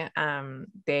long.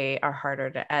 They are harder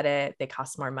to edit. They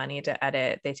cost more money to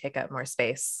edit. They take up more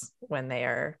space when they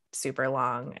are super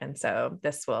long. And so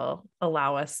this will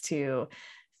allow us to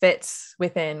fit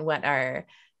within what our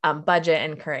budget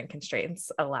and current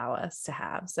constraints allow us to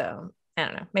have. So I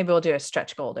don't know, maybe we'll do a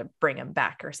stretch goal to bring them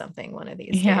back or something one of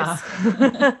these days.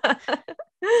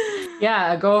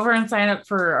 Yeah, go over and sign up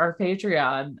for our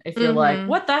Patreon. If you're like,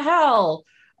 what the hell?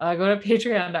 Go to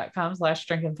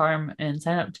patreon.com/drinkandfarm and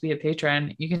sign up to be a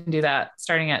patron. You can do that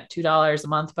starting at $2 a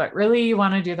month, but really you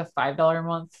want to do the $5 a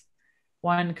month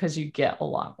one because you get a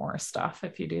lot more stuff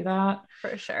if you do that.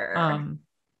 For sure.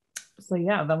 So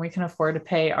yeah, then we can afford to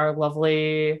pay our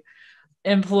lovely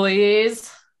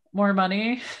employees more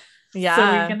money. Yeah. So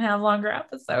we can have longer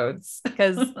episodes.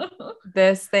 Because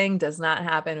this thing does not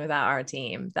happen without our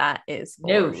team. That is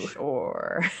for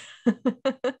sure.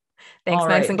 Thanks,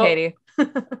 Max and Katie.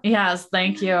 Yes,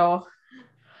 thank you.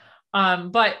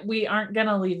 But we aren't going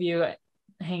to leave you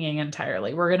hanging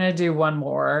entirely. We're going to do one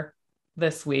more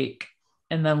this week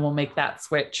and then we'll make that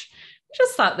switch.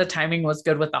 Just thought the timing was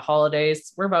good with the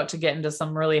holidays. We're about to get into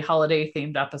some really holiday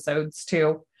themed episodes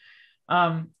too.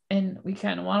 And we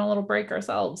kind of want a little break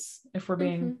ourselves if we're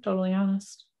being totally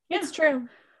honest. Yeah. It's true.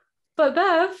 But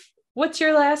Bev, what's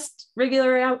your last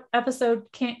regular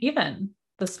episode can't even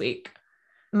this week?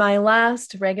 My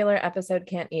last regular episode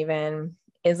can't even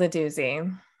is a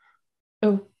doozy.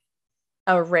 Oh,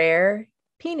 a rare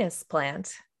penis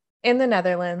plant in the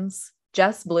Netherlands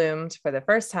just bloomed for the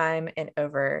first time in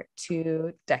over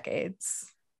 2 decades.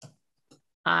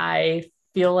 I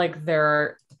feel like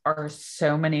there are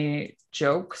so many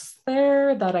jokes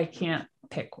there that I can't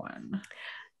pick one.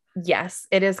 Yes,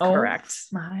 it is correct.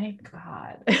 Oh my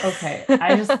God. Okay.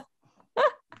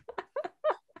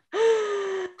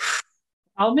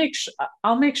 I'll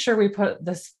make sure we put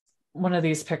one of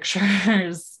these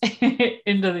pictures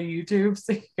into the YouTube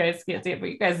so you guys can't see it, but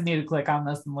you guys need to click on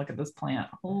this and look at this plant.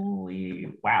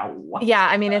 Holy wow. Yeah,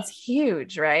 I mean, it's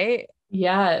huge, right?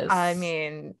 Yes. I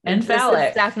mean, and phallic. This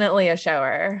is definitely a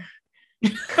shower.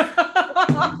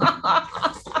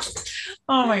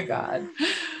 Oh my God.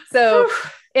 So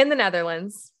in the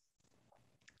Netherlands,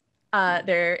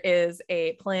 there is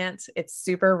a plant. It's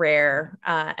super rare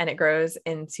and it grows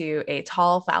into a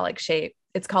tall phallic shape.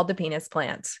 It's called the penis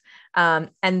plant.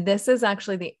 And this is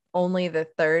actually only the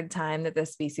 3rd time that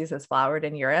this species has flowered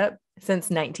in Europe since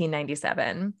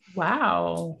 1997.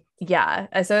 Wow.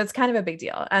 Yeah. So it's kind of a big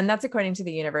deal. And that's according to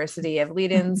the University of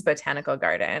Leiden's Botanical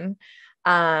Garden.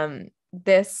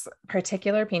 This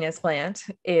particular penis plant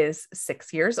is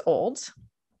 6 years old.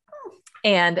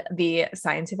 And the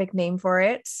scientific name for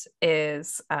it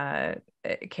is,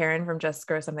 Karen from Just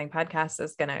Grow Something podcast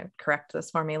is going to correct this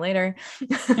for me later.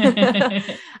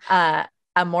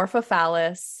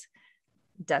 Amorphophallus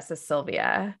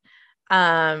decisilvia.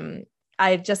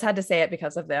 I just had to say it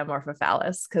because of the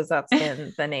Amorphophallus, because that's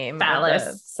in the name of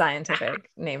the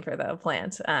scientific name for the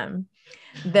plant.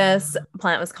 This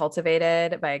plant was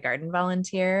cultivated by a garden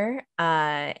volunteer,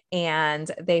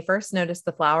 and they first noticed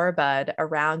the flower bud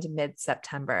around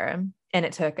mid-September, and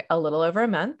it took a little over a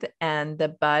month, and the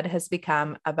bud has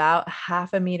become about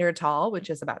 1/2 meter tall,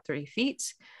 which is about 3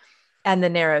 feet. And the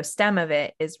narrow stem of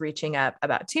it is reaching up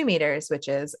about 2 meters, which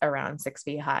is around 6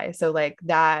 feet high. So like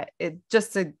that,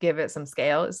 just to give it some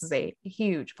scale, this is a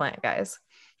huge plant, guys.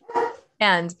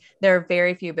 And there are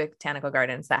very few botanical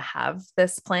gardens that have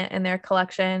this plant in their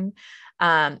collection.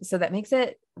 So that makes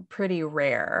it pretty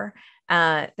rare.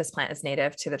 This plant is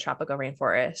native to the tropical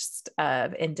rainforest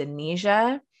of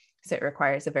Indonesia. So it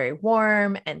requires a very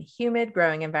warm and humid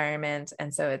growing environment.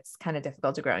 And so it's kind of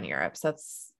difficult to grow in Europe. So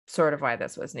that's sort of why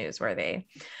this was newsworthy.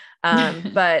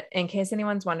 But in case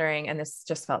anyone's wondering, and this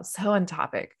just felt so on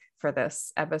topic for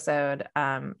this episode,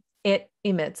 it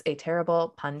emits a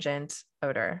terrible pungent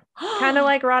odor, kind of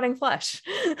like rotting flesh.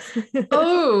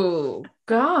 Oh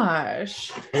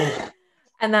gosh.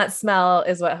 And that smell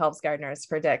is what helps gardeners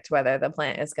predict whether the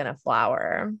plant is going to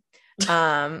flower.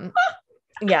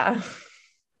 Yeah.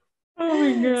 Oh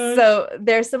my gosh. So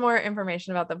there's some more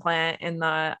information about the plant in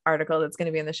the article that's going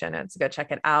to be in the show notes. Go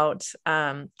check it out.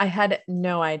 I had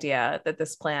no idea that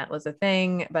this plant was a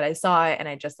thing, but I saw it and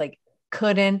I just like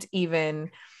couldn't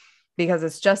even, because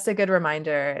it's just a good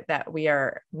reminder that we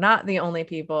are not the only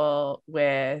people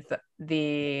with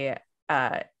the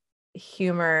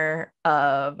humor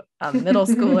of a middle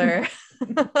schooler.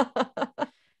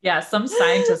 Yeah, some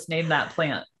scientists named that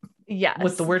plant Yes.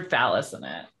 with the word phallus in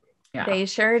it. Yeah. They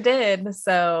sure did.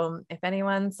 So if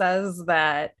anyone says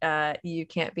that you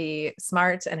can't be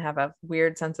smart and have a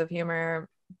weird sense of humor,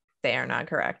 they are not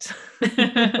correct.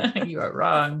 You are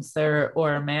wrong, sir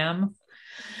or ma'am.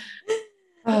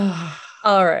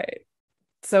 All right.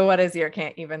 So what is your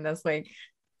can't even this week?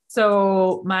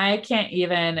 So my can't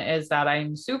even is that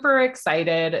I'm super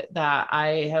excited that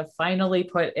I have finally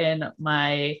put in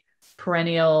my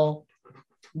perennial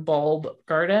bulb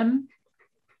garden.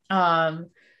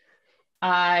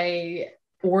 I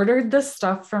ordered the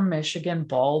stuff from Michigan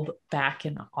Bulb back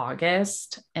in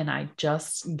August and I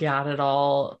just got it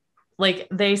all. Like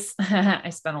I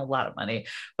spent a lot of money,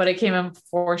 but it came in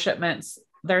 4 shipments.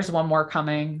 There's one more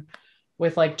coming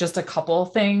with like just a couple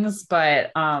things,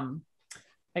 but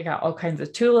I got all kinds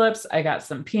of tulips. I got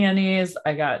some peonies.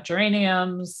 I got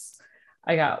geraniums.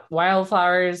 I got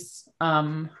wildflowers.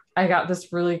 I got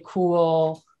this really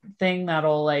cool thing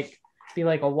that'll like be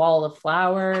like a wall of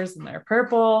flowers and they're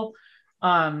purple.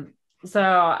 So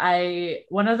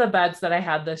one of the beds that I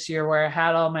had this year where I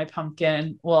had all my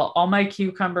all my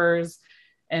cucumbers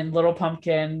and little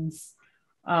pumpkins,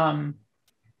 I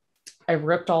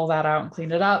ripped all that out and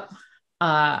cleaned it up.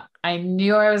 I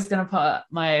knew I was going to put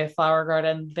my flower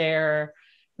garden there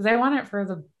because I want it for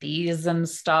the bees and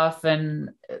stuff. And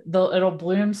it'll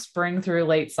bloom spring through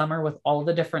late summer with all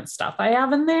the different stuff I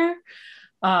have in there.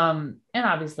 And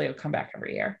obviously it'll come back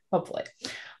every year, hopefully.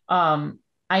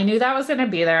 I knew that was going to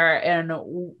be there. And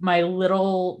my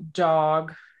little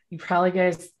dog, you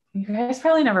guys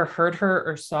probably never heard her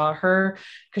or saw her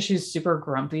because she's super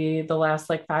grumpy the last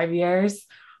like 5 years.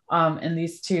 And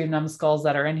these 2 numbskulls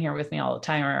that are in here with me all the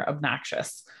time are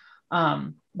obnoxious.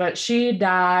 But she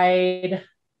died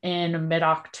in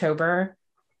mid-October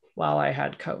while I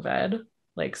had COVID.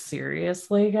 Like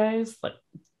seriously, guys.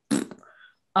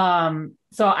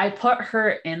 So I put her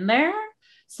in there.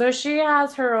 So she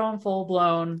has her own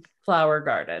full-blown flower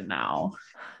garden now.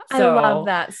 I love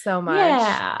that so much.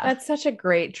 Yeah. That's such a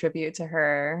great tribute to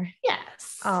her.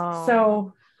 Yes. Oh.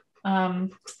 So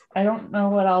I don't know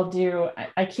what I'll do.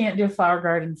 I can't do a flower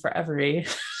garden for every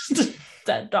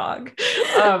dead dog.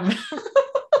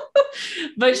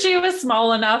 But she was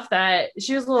small enough that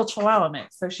she was a little chihuahua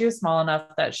mix. So she was small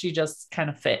enough that she just kind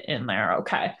of fit in there.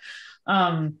 Okay.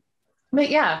 But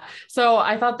yeah, so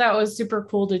I thought that was super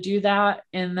cool to do that.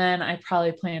 And then I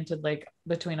probably planted like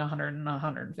between 100 and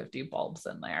 150 bulbs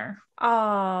in there.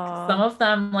 Oh, Some of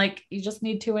them, like you just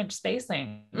need 2-inch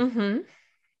spacing. Mm-hmm.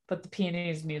 But the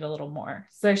peonies need a little more.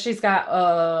 So she's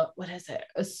got what is it?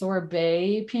 A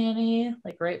sorbet peony,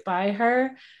 like right by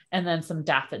her, and then some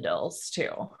daffodils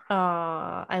too. Oh,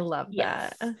 I love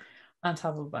that. On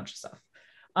top of a bunch of stuff.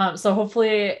 So hopefully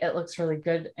it looks really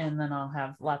good, and then I'll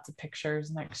have lots of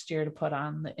pictures next year to put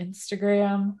on the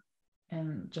Instagram,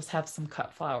 and just have some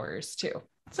cut flowers too.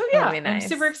 So yeah, nice. I'm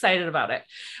super excited about it.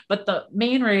 But the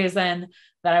main reason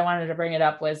that I wanted to bring it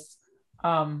up was,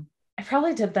 I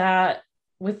probably did that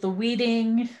with the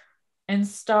weeding and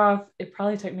stuff. It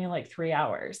probably took me like 3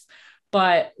 hours.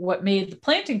 But what made the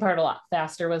planting part a lot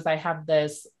faster was I have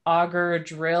this auger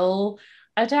drill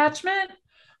attachment.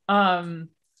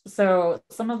 So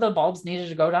some of the bulbs needed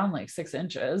to go down like 6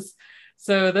 inches.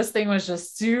 So this thing was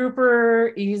just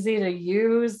super easy to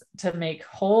use to make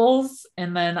holes.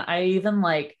 And then I even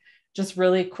like just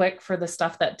really quick for the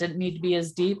stuff that didn't need to be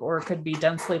as deep or could be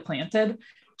densely planted,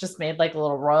 just made like a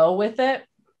little row with it.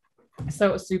 So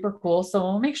it was super cool. So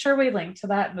we'll make sure we link to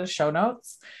that in the show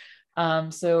notes.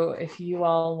 So if you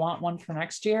all want one for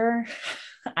next year,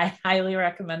 I highly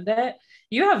recommend it.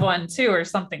 You have one too, or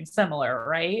something similar,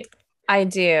 right? I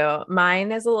do.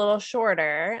 Mine is a little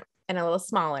shorter and a little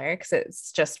smaller because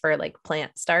it's just for like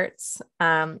plant starts.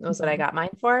 Was what I got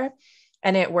mine for.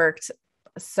 And it worked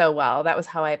so well. That was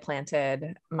how I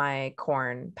planted my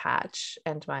corn patch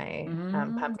and my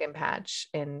pumpkin patch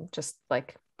in just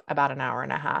like about an hour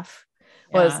and a half.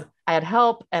 Was I had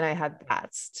help and I had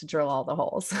bats to drill all the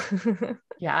holes.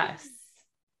 Yes.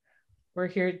 We're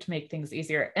here to make things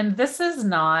easier. And this is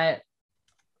not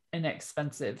an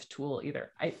expensive tool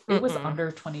either. It was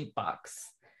under $20.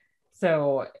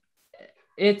 So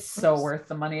it's so worth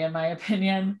the money in my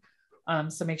opinion.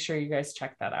 So make sure you guys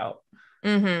check that out.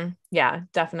 Yeah,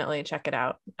 definitely check it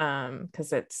out.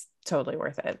 Because it's totally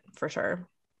worth it for sure.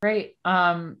 Great.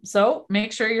 So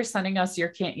make sure you're sending us your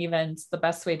can't evens. The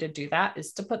best way to do that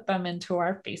is to put them into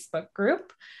our Facebook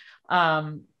group.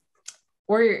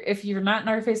 Or if you're not in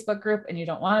our Facebook group and you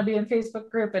don't want to be in Facebook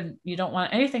group and you don't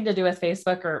want anything to do with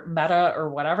Facebook or Meta or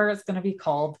whatever it's going to be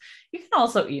called, you can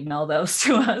also email those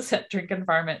to us at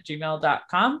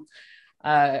drinkandfarm@gmail.com.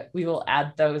 We will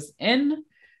add those in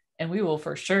and we will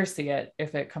for sure see it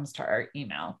if it comes to our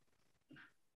email.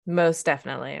 Most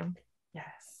definitely. Yes.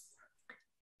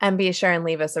 And be sure and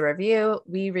leave us a review.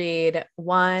 We read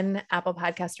one Apple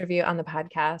Podcast review on the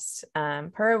podcast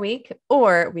per week,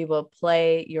 or we will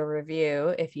play your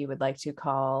review if you would like to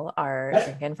call our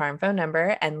Drink and Farm phone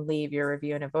number and leave your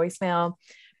review in a voicemail.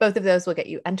 Both of those will get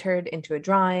you entered into a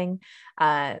drawing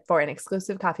for an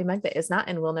exclusive coffee mug that is not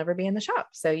and will never be in the shop.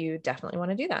 So you definitely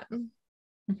want to do that.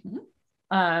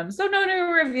 So no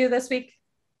new review this week.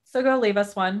 So go leave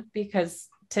us one because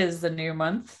 'tis the new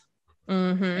month.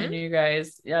 And you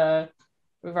guys, we've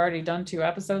already done 2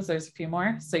 episodes. There's a few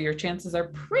more. So your chances are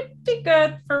pretty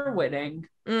good for winning.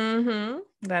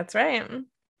 That's right.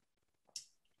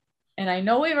 And I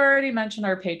know we've already mentioned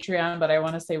our Patreon, but I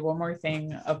want to say one more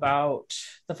thing about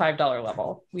the $5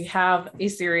 level. We have a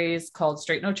series called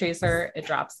Straight No Chaser. It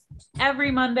drops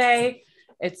every Monday.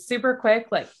 It's super quick,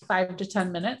 like 5 to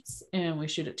 10 minutes. And we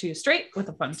shoot it to you straight with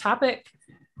a fun topic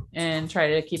and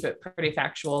try to keep it pretty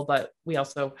factual, but we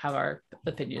also have our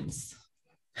opinions.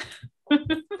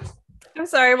 I'm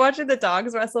sorry, watching the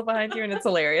dogs wrestle behind you and it's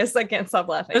hilarious. I can't stop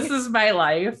laughing. This is my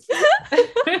life.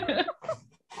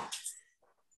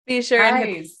 Be sure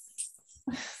and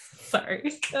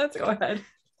sorry. Let's go ahead.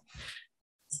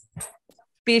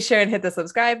 Be sure and hit the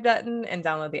subscribe button and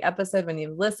download the episode when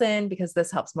you listen, because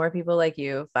this helps more people like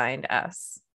you find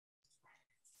us.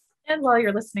 And while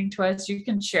you're listening to us, you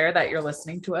can share that you're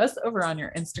listening to us over on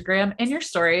your Instagram and your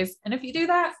stories. And if you do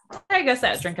that, tag us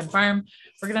at Drink and Farm.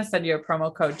 We're going to send you a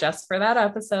promo code just for that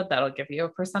episode. That'll give you a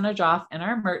percentage off in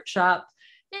our merch shop.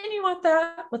 And you want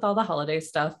that with all the holiday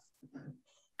stuff.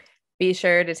 Be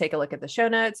sure to take a look at the show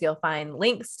notes. You'll find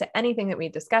links to anything that we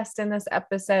discussed in this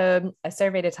episode, a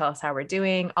survey to tell us how we're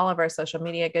doing, all of our social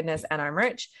media goodness, and our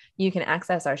merch. You can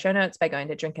access our show notes by going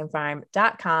to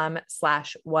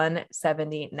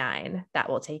drinkandfarm.com/179. That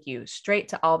will take you straight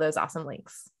to all those awesome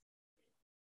links.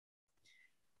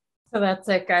 So that's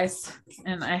it, guys.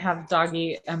 And I have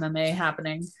doggy MMA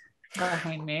happening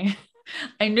behind me.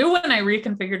 I knew when I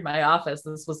reconfigured my office,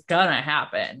 this was gonna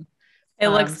happen. It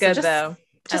looks good though.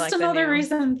 Just like another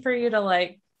reason for you to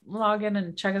like log in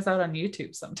and check us out on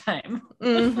YouTube sometime.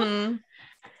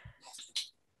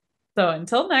 So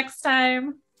until next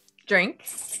time, drink,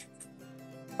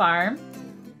 farm,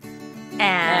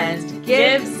 and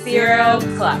give 0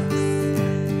 clucks.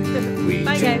 We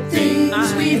Bye, drink guys. things,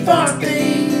 Bye. we farm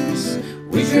things.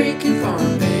 We drink and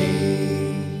farm things.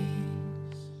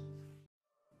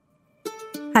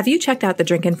 Have you checked out the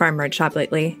Drink and Farm merch shop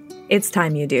lately? It's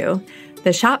time you do.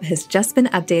 The shop has just been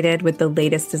updated with the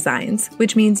latest designs,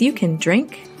 which means you can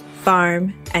drink,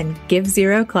 farm, and give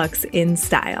 0 clucks in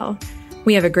style.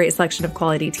 We have a great selection of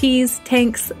quality tees,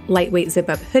 tanks, lightweight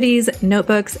zip-up hoodies,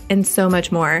 notebooks, and so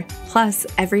much more. Plus,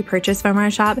 every purchase from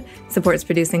our shop supports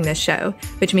producing this show,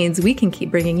 which means we can keep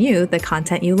bringing you the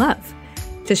content you love.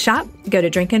 To shop, go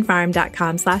to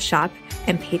drinkandfarm.com/shop,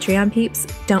 and Patreon peeps,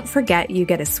 don't forget you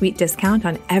get a sweet discount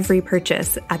on every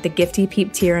purchase at the Gifty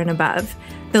Peep tier and above.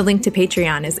 The link to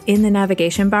Patreon is in the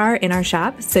navigation bar in our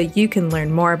shop, so you can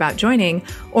learn more about joining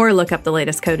or look up the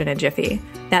latest code in a jiffy.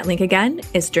 That link again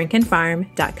is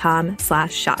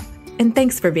drinkandfarm.com/shop. And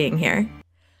thanks for being here.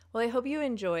 Well, I hope you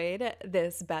enjoyed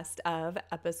this best of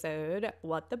episode,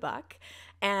 What the Buck.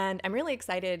 And I'm really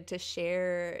excited to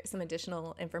share some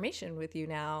additional information with you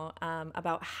now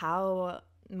about how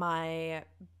my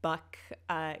buck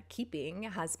keeping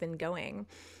has been going.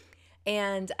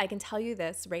 And I can tell you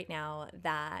this right now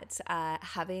that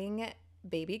having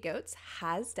baby goats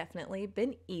has definitely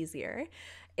been easier.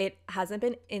 It hasn't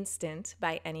been instant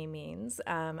by any means.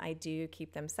 I do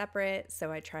keep them separate,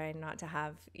 so I try not to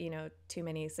have, too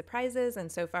many surprises.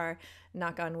 And so far,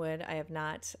 knock on wood, I have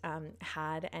not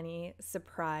had any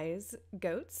surprise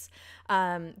goats.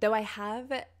 Though I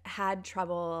have had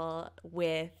trouble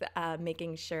with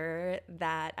making sure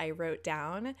that I wrote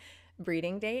down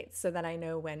breeding dates so that I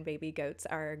know when baby goats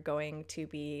are going to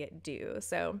be due.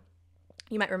 So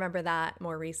you might remember that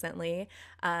more recently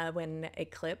when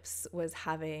Eclipse was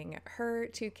having her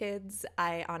 2 kids.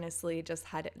 I honestly just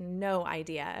had no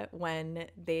idea when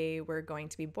they were going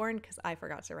to be born because I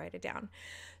forgot to write it down.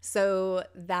 So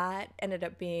that ended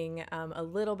up being a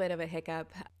little bit of a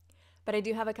hiccup. But I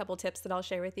do have a couple tips that I'll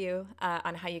share with you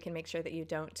on how you can make sure that you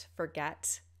don't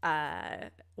forget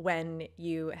when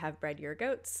you have bred your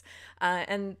goats.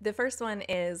 And the first one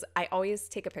is I always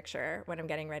take a picture when I'm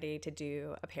getting ready to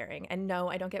do a pairing. And no,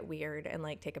 I don't get weird and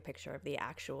like take a picture of the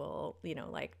actual,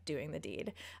 like doing the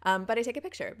deed. But I take a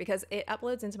picture because it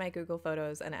uploads into my Google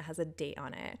Photos and it has a date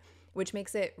on it, which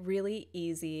makes it really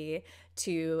easy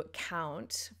to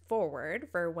count forward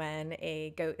for when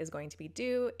a goat is going to be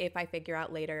due if I figure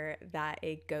out later that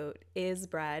a goat is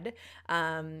bred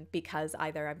because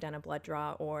either I've done a blood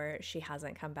draw or she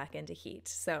hasn't come back into heat.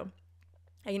 So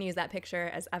I can use that picture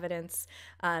as evidence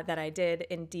that I did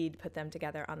indeed put them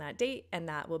together on that date, and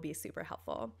that will be super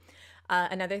helpful.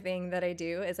 Another thing that I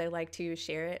do is I like to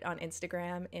share it on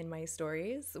Instagram in my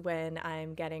stories when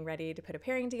I'm getting ready to put a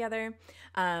pairing together.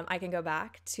 I can go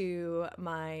back to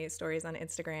my stories on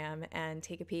Instagram and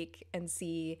take a peek and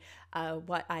see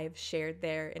what I've shared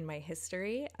there in my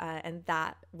history, and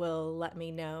that will let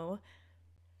me know.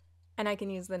 And I can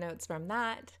use the notes from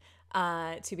that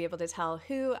to be able to tell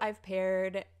who I've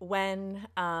paired, when,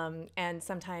 and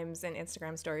sometimes in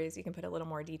Instagram stories, you can put a little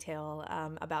more detail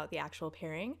about the actual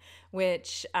pairing,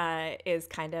 which is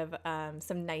kind of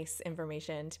some nice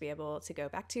information to be able to go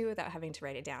back to without having to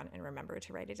write it down and remember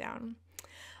to write it down.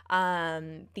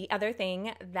 The other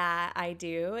thing that I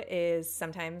do is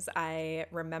sometimes I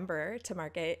remember to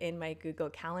mark it in my Google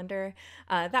Calendar.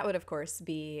 That would, of course,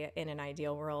 be in an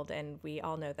ideal world, and we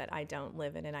all know that I don't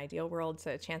live in an ideal world,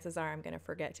 so chances are I'm going to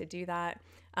forget to do that.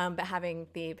 But having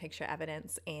the picture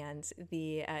evidence and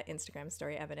the Instagram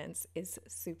story evidence is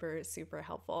super, super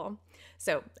helpful.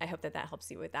 So I hope that that helps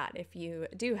you with that. If you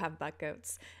do have buck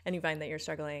goats and you find that you're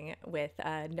struggling with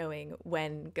knowing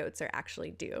when goats are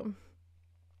actually due.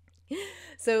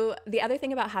 So the other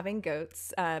thing about having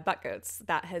goats, buck goats,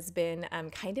 that has been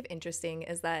kind of interesting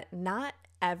is that not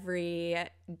every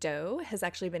doe has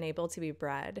actually been able to be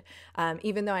bred.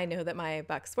 Even though I know that my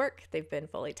bucks work, they've been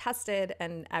fully tested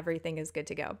and everything is good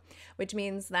to go, which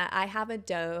means that I have a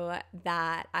doe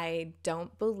that I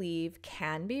don't believe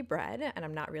can be bred, and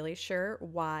I'm not really sure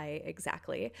why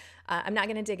exactly. I'm not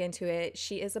going to dig into it.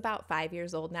 She is about 5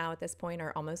 years old now at this point,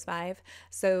 or almost 5.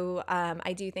 So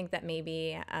I do think that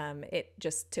maybe it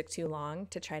just took too long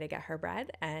to try to get her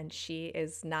bred, and she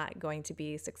is not going to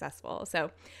be successful. So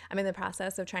I'm in the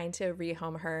process of trying to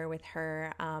rehome her with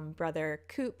her brother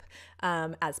Coop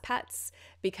as pets,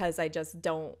 because I just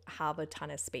don't have a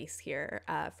ton of space here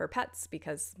for pets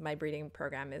because my breeding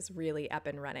program is really up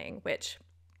and running, which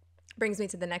brings me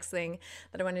to the next thing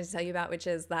that I wanted to tell you about, which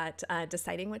is that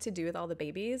deciding what to do with all the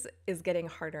babies is getting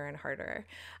harder and harder.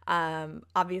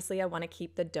 Obviously, I want to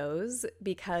keep the does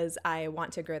because I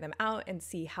want to grow them out and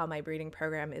see how my breeding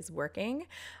program is working.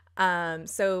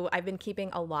 So I've been keeping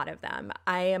a lot of them.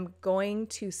 I am going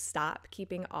to stop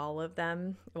keeping all of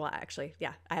them. Well, actually,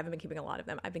 yeah, I haven't been keeping a lot of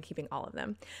them. I've been keeping all of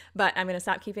them, but I'm going to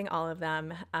stop keeping all of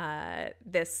them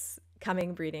this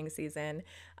coming breeding season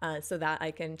so that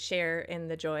I can share in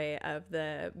the joy of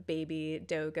the baby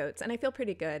doe goats. And I feel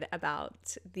pretty good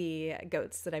about the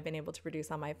goats that I've been able to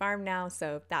produce on my farm now,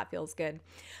 so that feels good.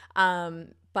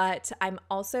 But I'm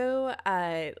also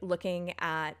looking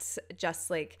at just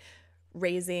like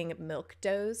raising milk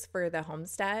does for the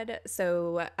homestead.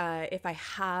 So if I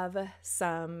have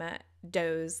some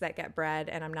does that get bred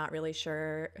and I'm not really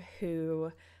sure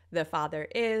who the father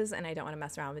is and I don't want to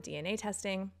mess around with DNA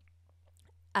testing,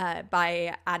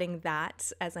 by adding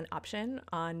that as an option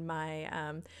on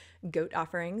my goat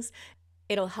offerings,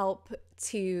 it'll help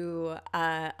to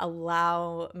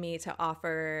allow me to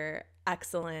offer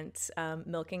excellent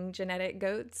milking genetic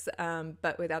goats,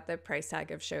 but without the price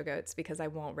tag of show goats, because I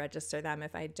won't register them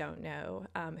if I don't know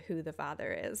who the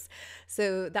father is.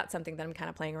 So that's something that I'm kind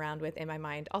of playing around with in my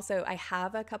mind. Also, I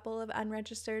have a couple of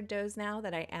unregistered does now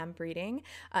that I am breeding,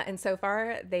 and so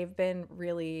far they've been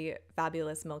really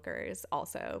fabulous milkers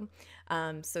also.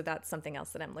 So that's something else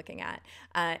that I'm looking at.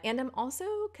 And I'm also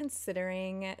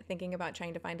thinking about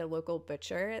trying to find a local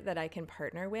butcher that I can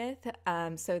partner with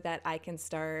so that I can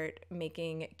start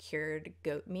making cured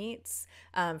goat meats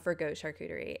for goat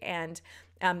charcuterie. And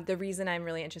the reason I'm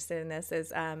really interested in this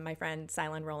is my friend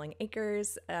Silent Rolling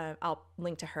Acres. I'll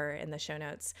link to her in the show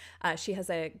notes. She has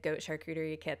a goat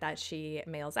charcuterie kit that she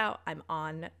mails out. I'm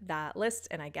on that list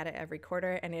and I get it every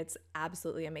quarter, and it's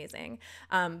absolutely amazing.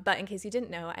 But in case you didn't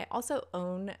know, I also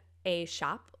own a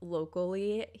shop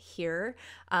locally here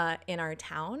in our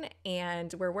town,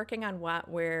 and we're working on what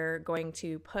we're going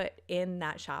to put in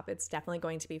that shop. It's definitely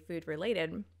going to be food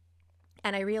related.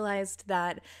 And I realized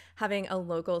that having a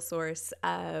local source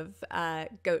of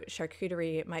goat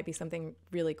charcuterie might be something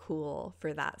really cool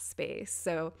for that space.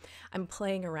 So I'm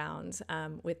playing around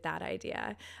with that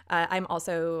idea. I'm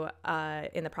also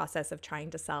in the process of trying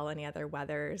to sell any other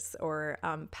wethers or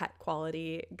pet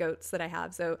quality goats that I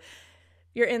have. So if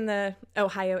you're in the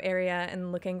Ohio area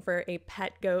and looking for a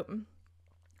pet goat,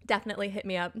 definitely hit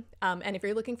me up. And if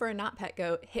you're looking for a not pet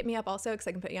goat, hit me up also, because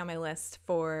I can put you on my list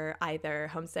for either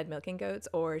homestead milking goats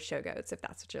or show goats, if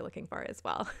that's what you're looking for as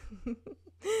well.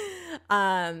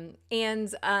 And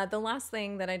the last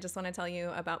thing that I just want to tell you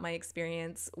about my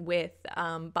experience with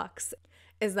bucks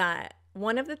is that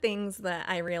one of the things that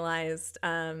I realized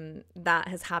that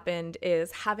has happened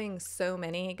is having so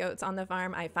many goats on the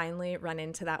farm, I finally run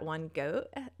into that one goat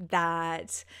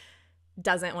that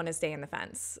doesn't want to stay in the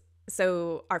fence.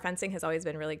 So our fencing has always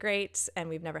been really great, and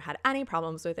we've never had any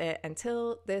problems with it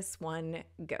until this one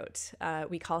goat.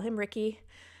 We call him Ricky.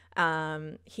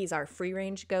 He's our free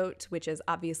range goat, which is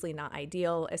obviously not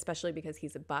ideal, especially because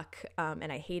he's a buck,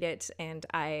 and I hate it. And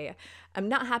I am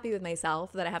not happy with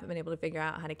myself that I haven't been able to figure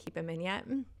out how to keep him in yet.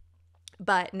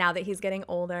 But now that he's getting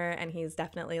older and he's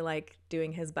definitely like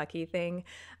doing his Bucky thing,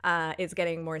 it's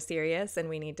getting more serious, and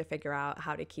we need to figure out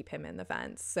how to keep him in the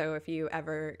fence. So if you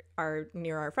ever are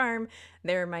near our farm,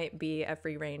 there might be a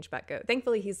free range buck goat.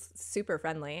 Thankfully, he's super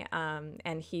friendly,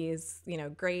 and he's,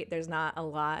 great. There's not a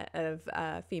lot of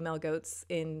female goats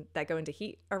that go into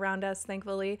heat around us,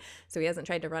 thankfully. So he hasn't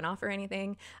tried to run off or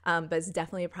anything, but it's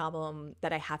definitely a problem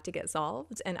that I have to get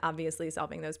solved. And obviously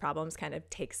solving those problems kind of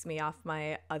takes me off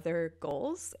my other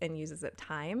goals and uses up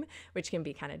time, which can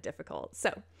be kind of difficult.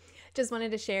 So just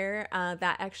wanted to share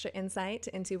that extra insight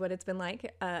into what it's been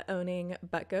like owning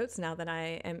buck goats now that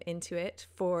I am into it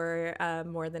for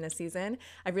more than a season.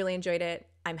 I've really enjoyed it.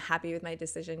 I'm happy with my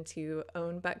decision to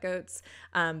own buck goats.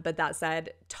 But that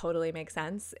said, totally makes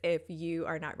sense if you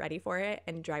are not ready for it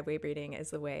and driveway breeding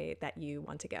is the way that you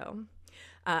want to go.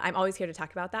 I'm always here to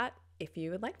talk about that if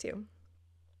you would like to.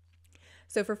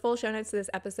 So for full show notes to this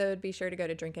episode, be sure to go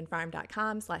to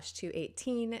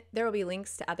drinkinfarm.com/218. There will be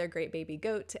links to other great baby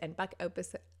goat and buck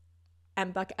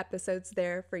episodes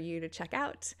there for you to check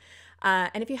out.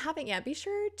 And if you haven't yet, be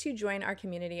sure to join our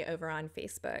community over on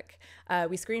Facebook.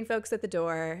 We screen folks at the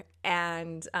door,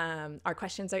 and our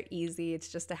questions are easy. It's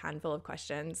just a handful of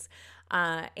questions.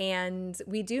 And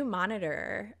we do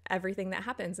monitor everything that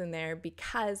happens in there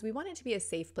because we want it to be a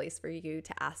safe place for you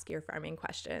to ask your farming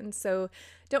questions. So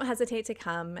don't hesitate to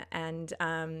come and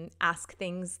ask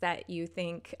things that you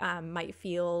think might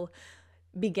feel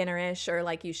beginnerish or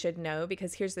like you should know,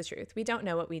 because here's the truth: we don't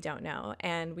know what we don't know,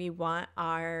 and we want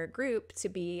our group to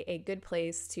be a good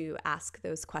place to ask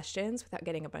those questions without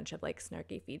getting a bunch of like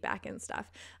snarky feedback and stuff.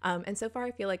 And so far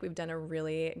I feel like we've done a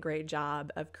really great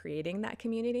job of creating that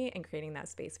community and creating that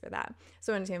space for that.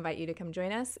 So I wanted to invite you to come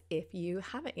join us if you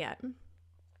haven't yet.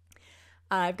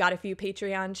 I've got a few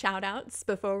Patreon shout outs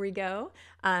before we go,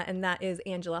 and that is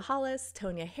Angela Hollis,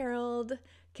 Tonya Harold,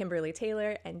 Kimberly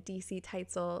Taylor, and DC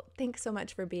Teitzel. Thanks so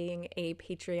much for being a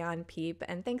Patreon peep,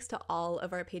 and thanks to all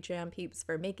of our Patreon peeps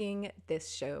for making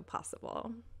this show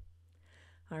possible.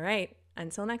 All right,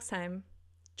 until next time,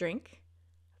 drink,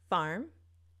 farm,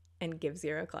 and give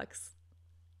 0 clucks.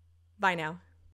 Bye now.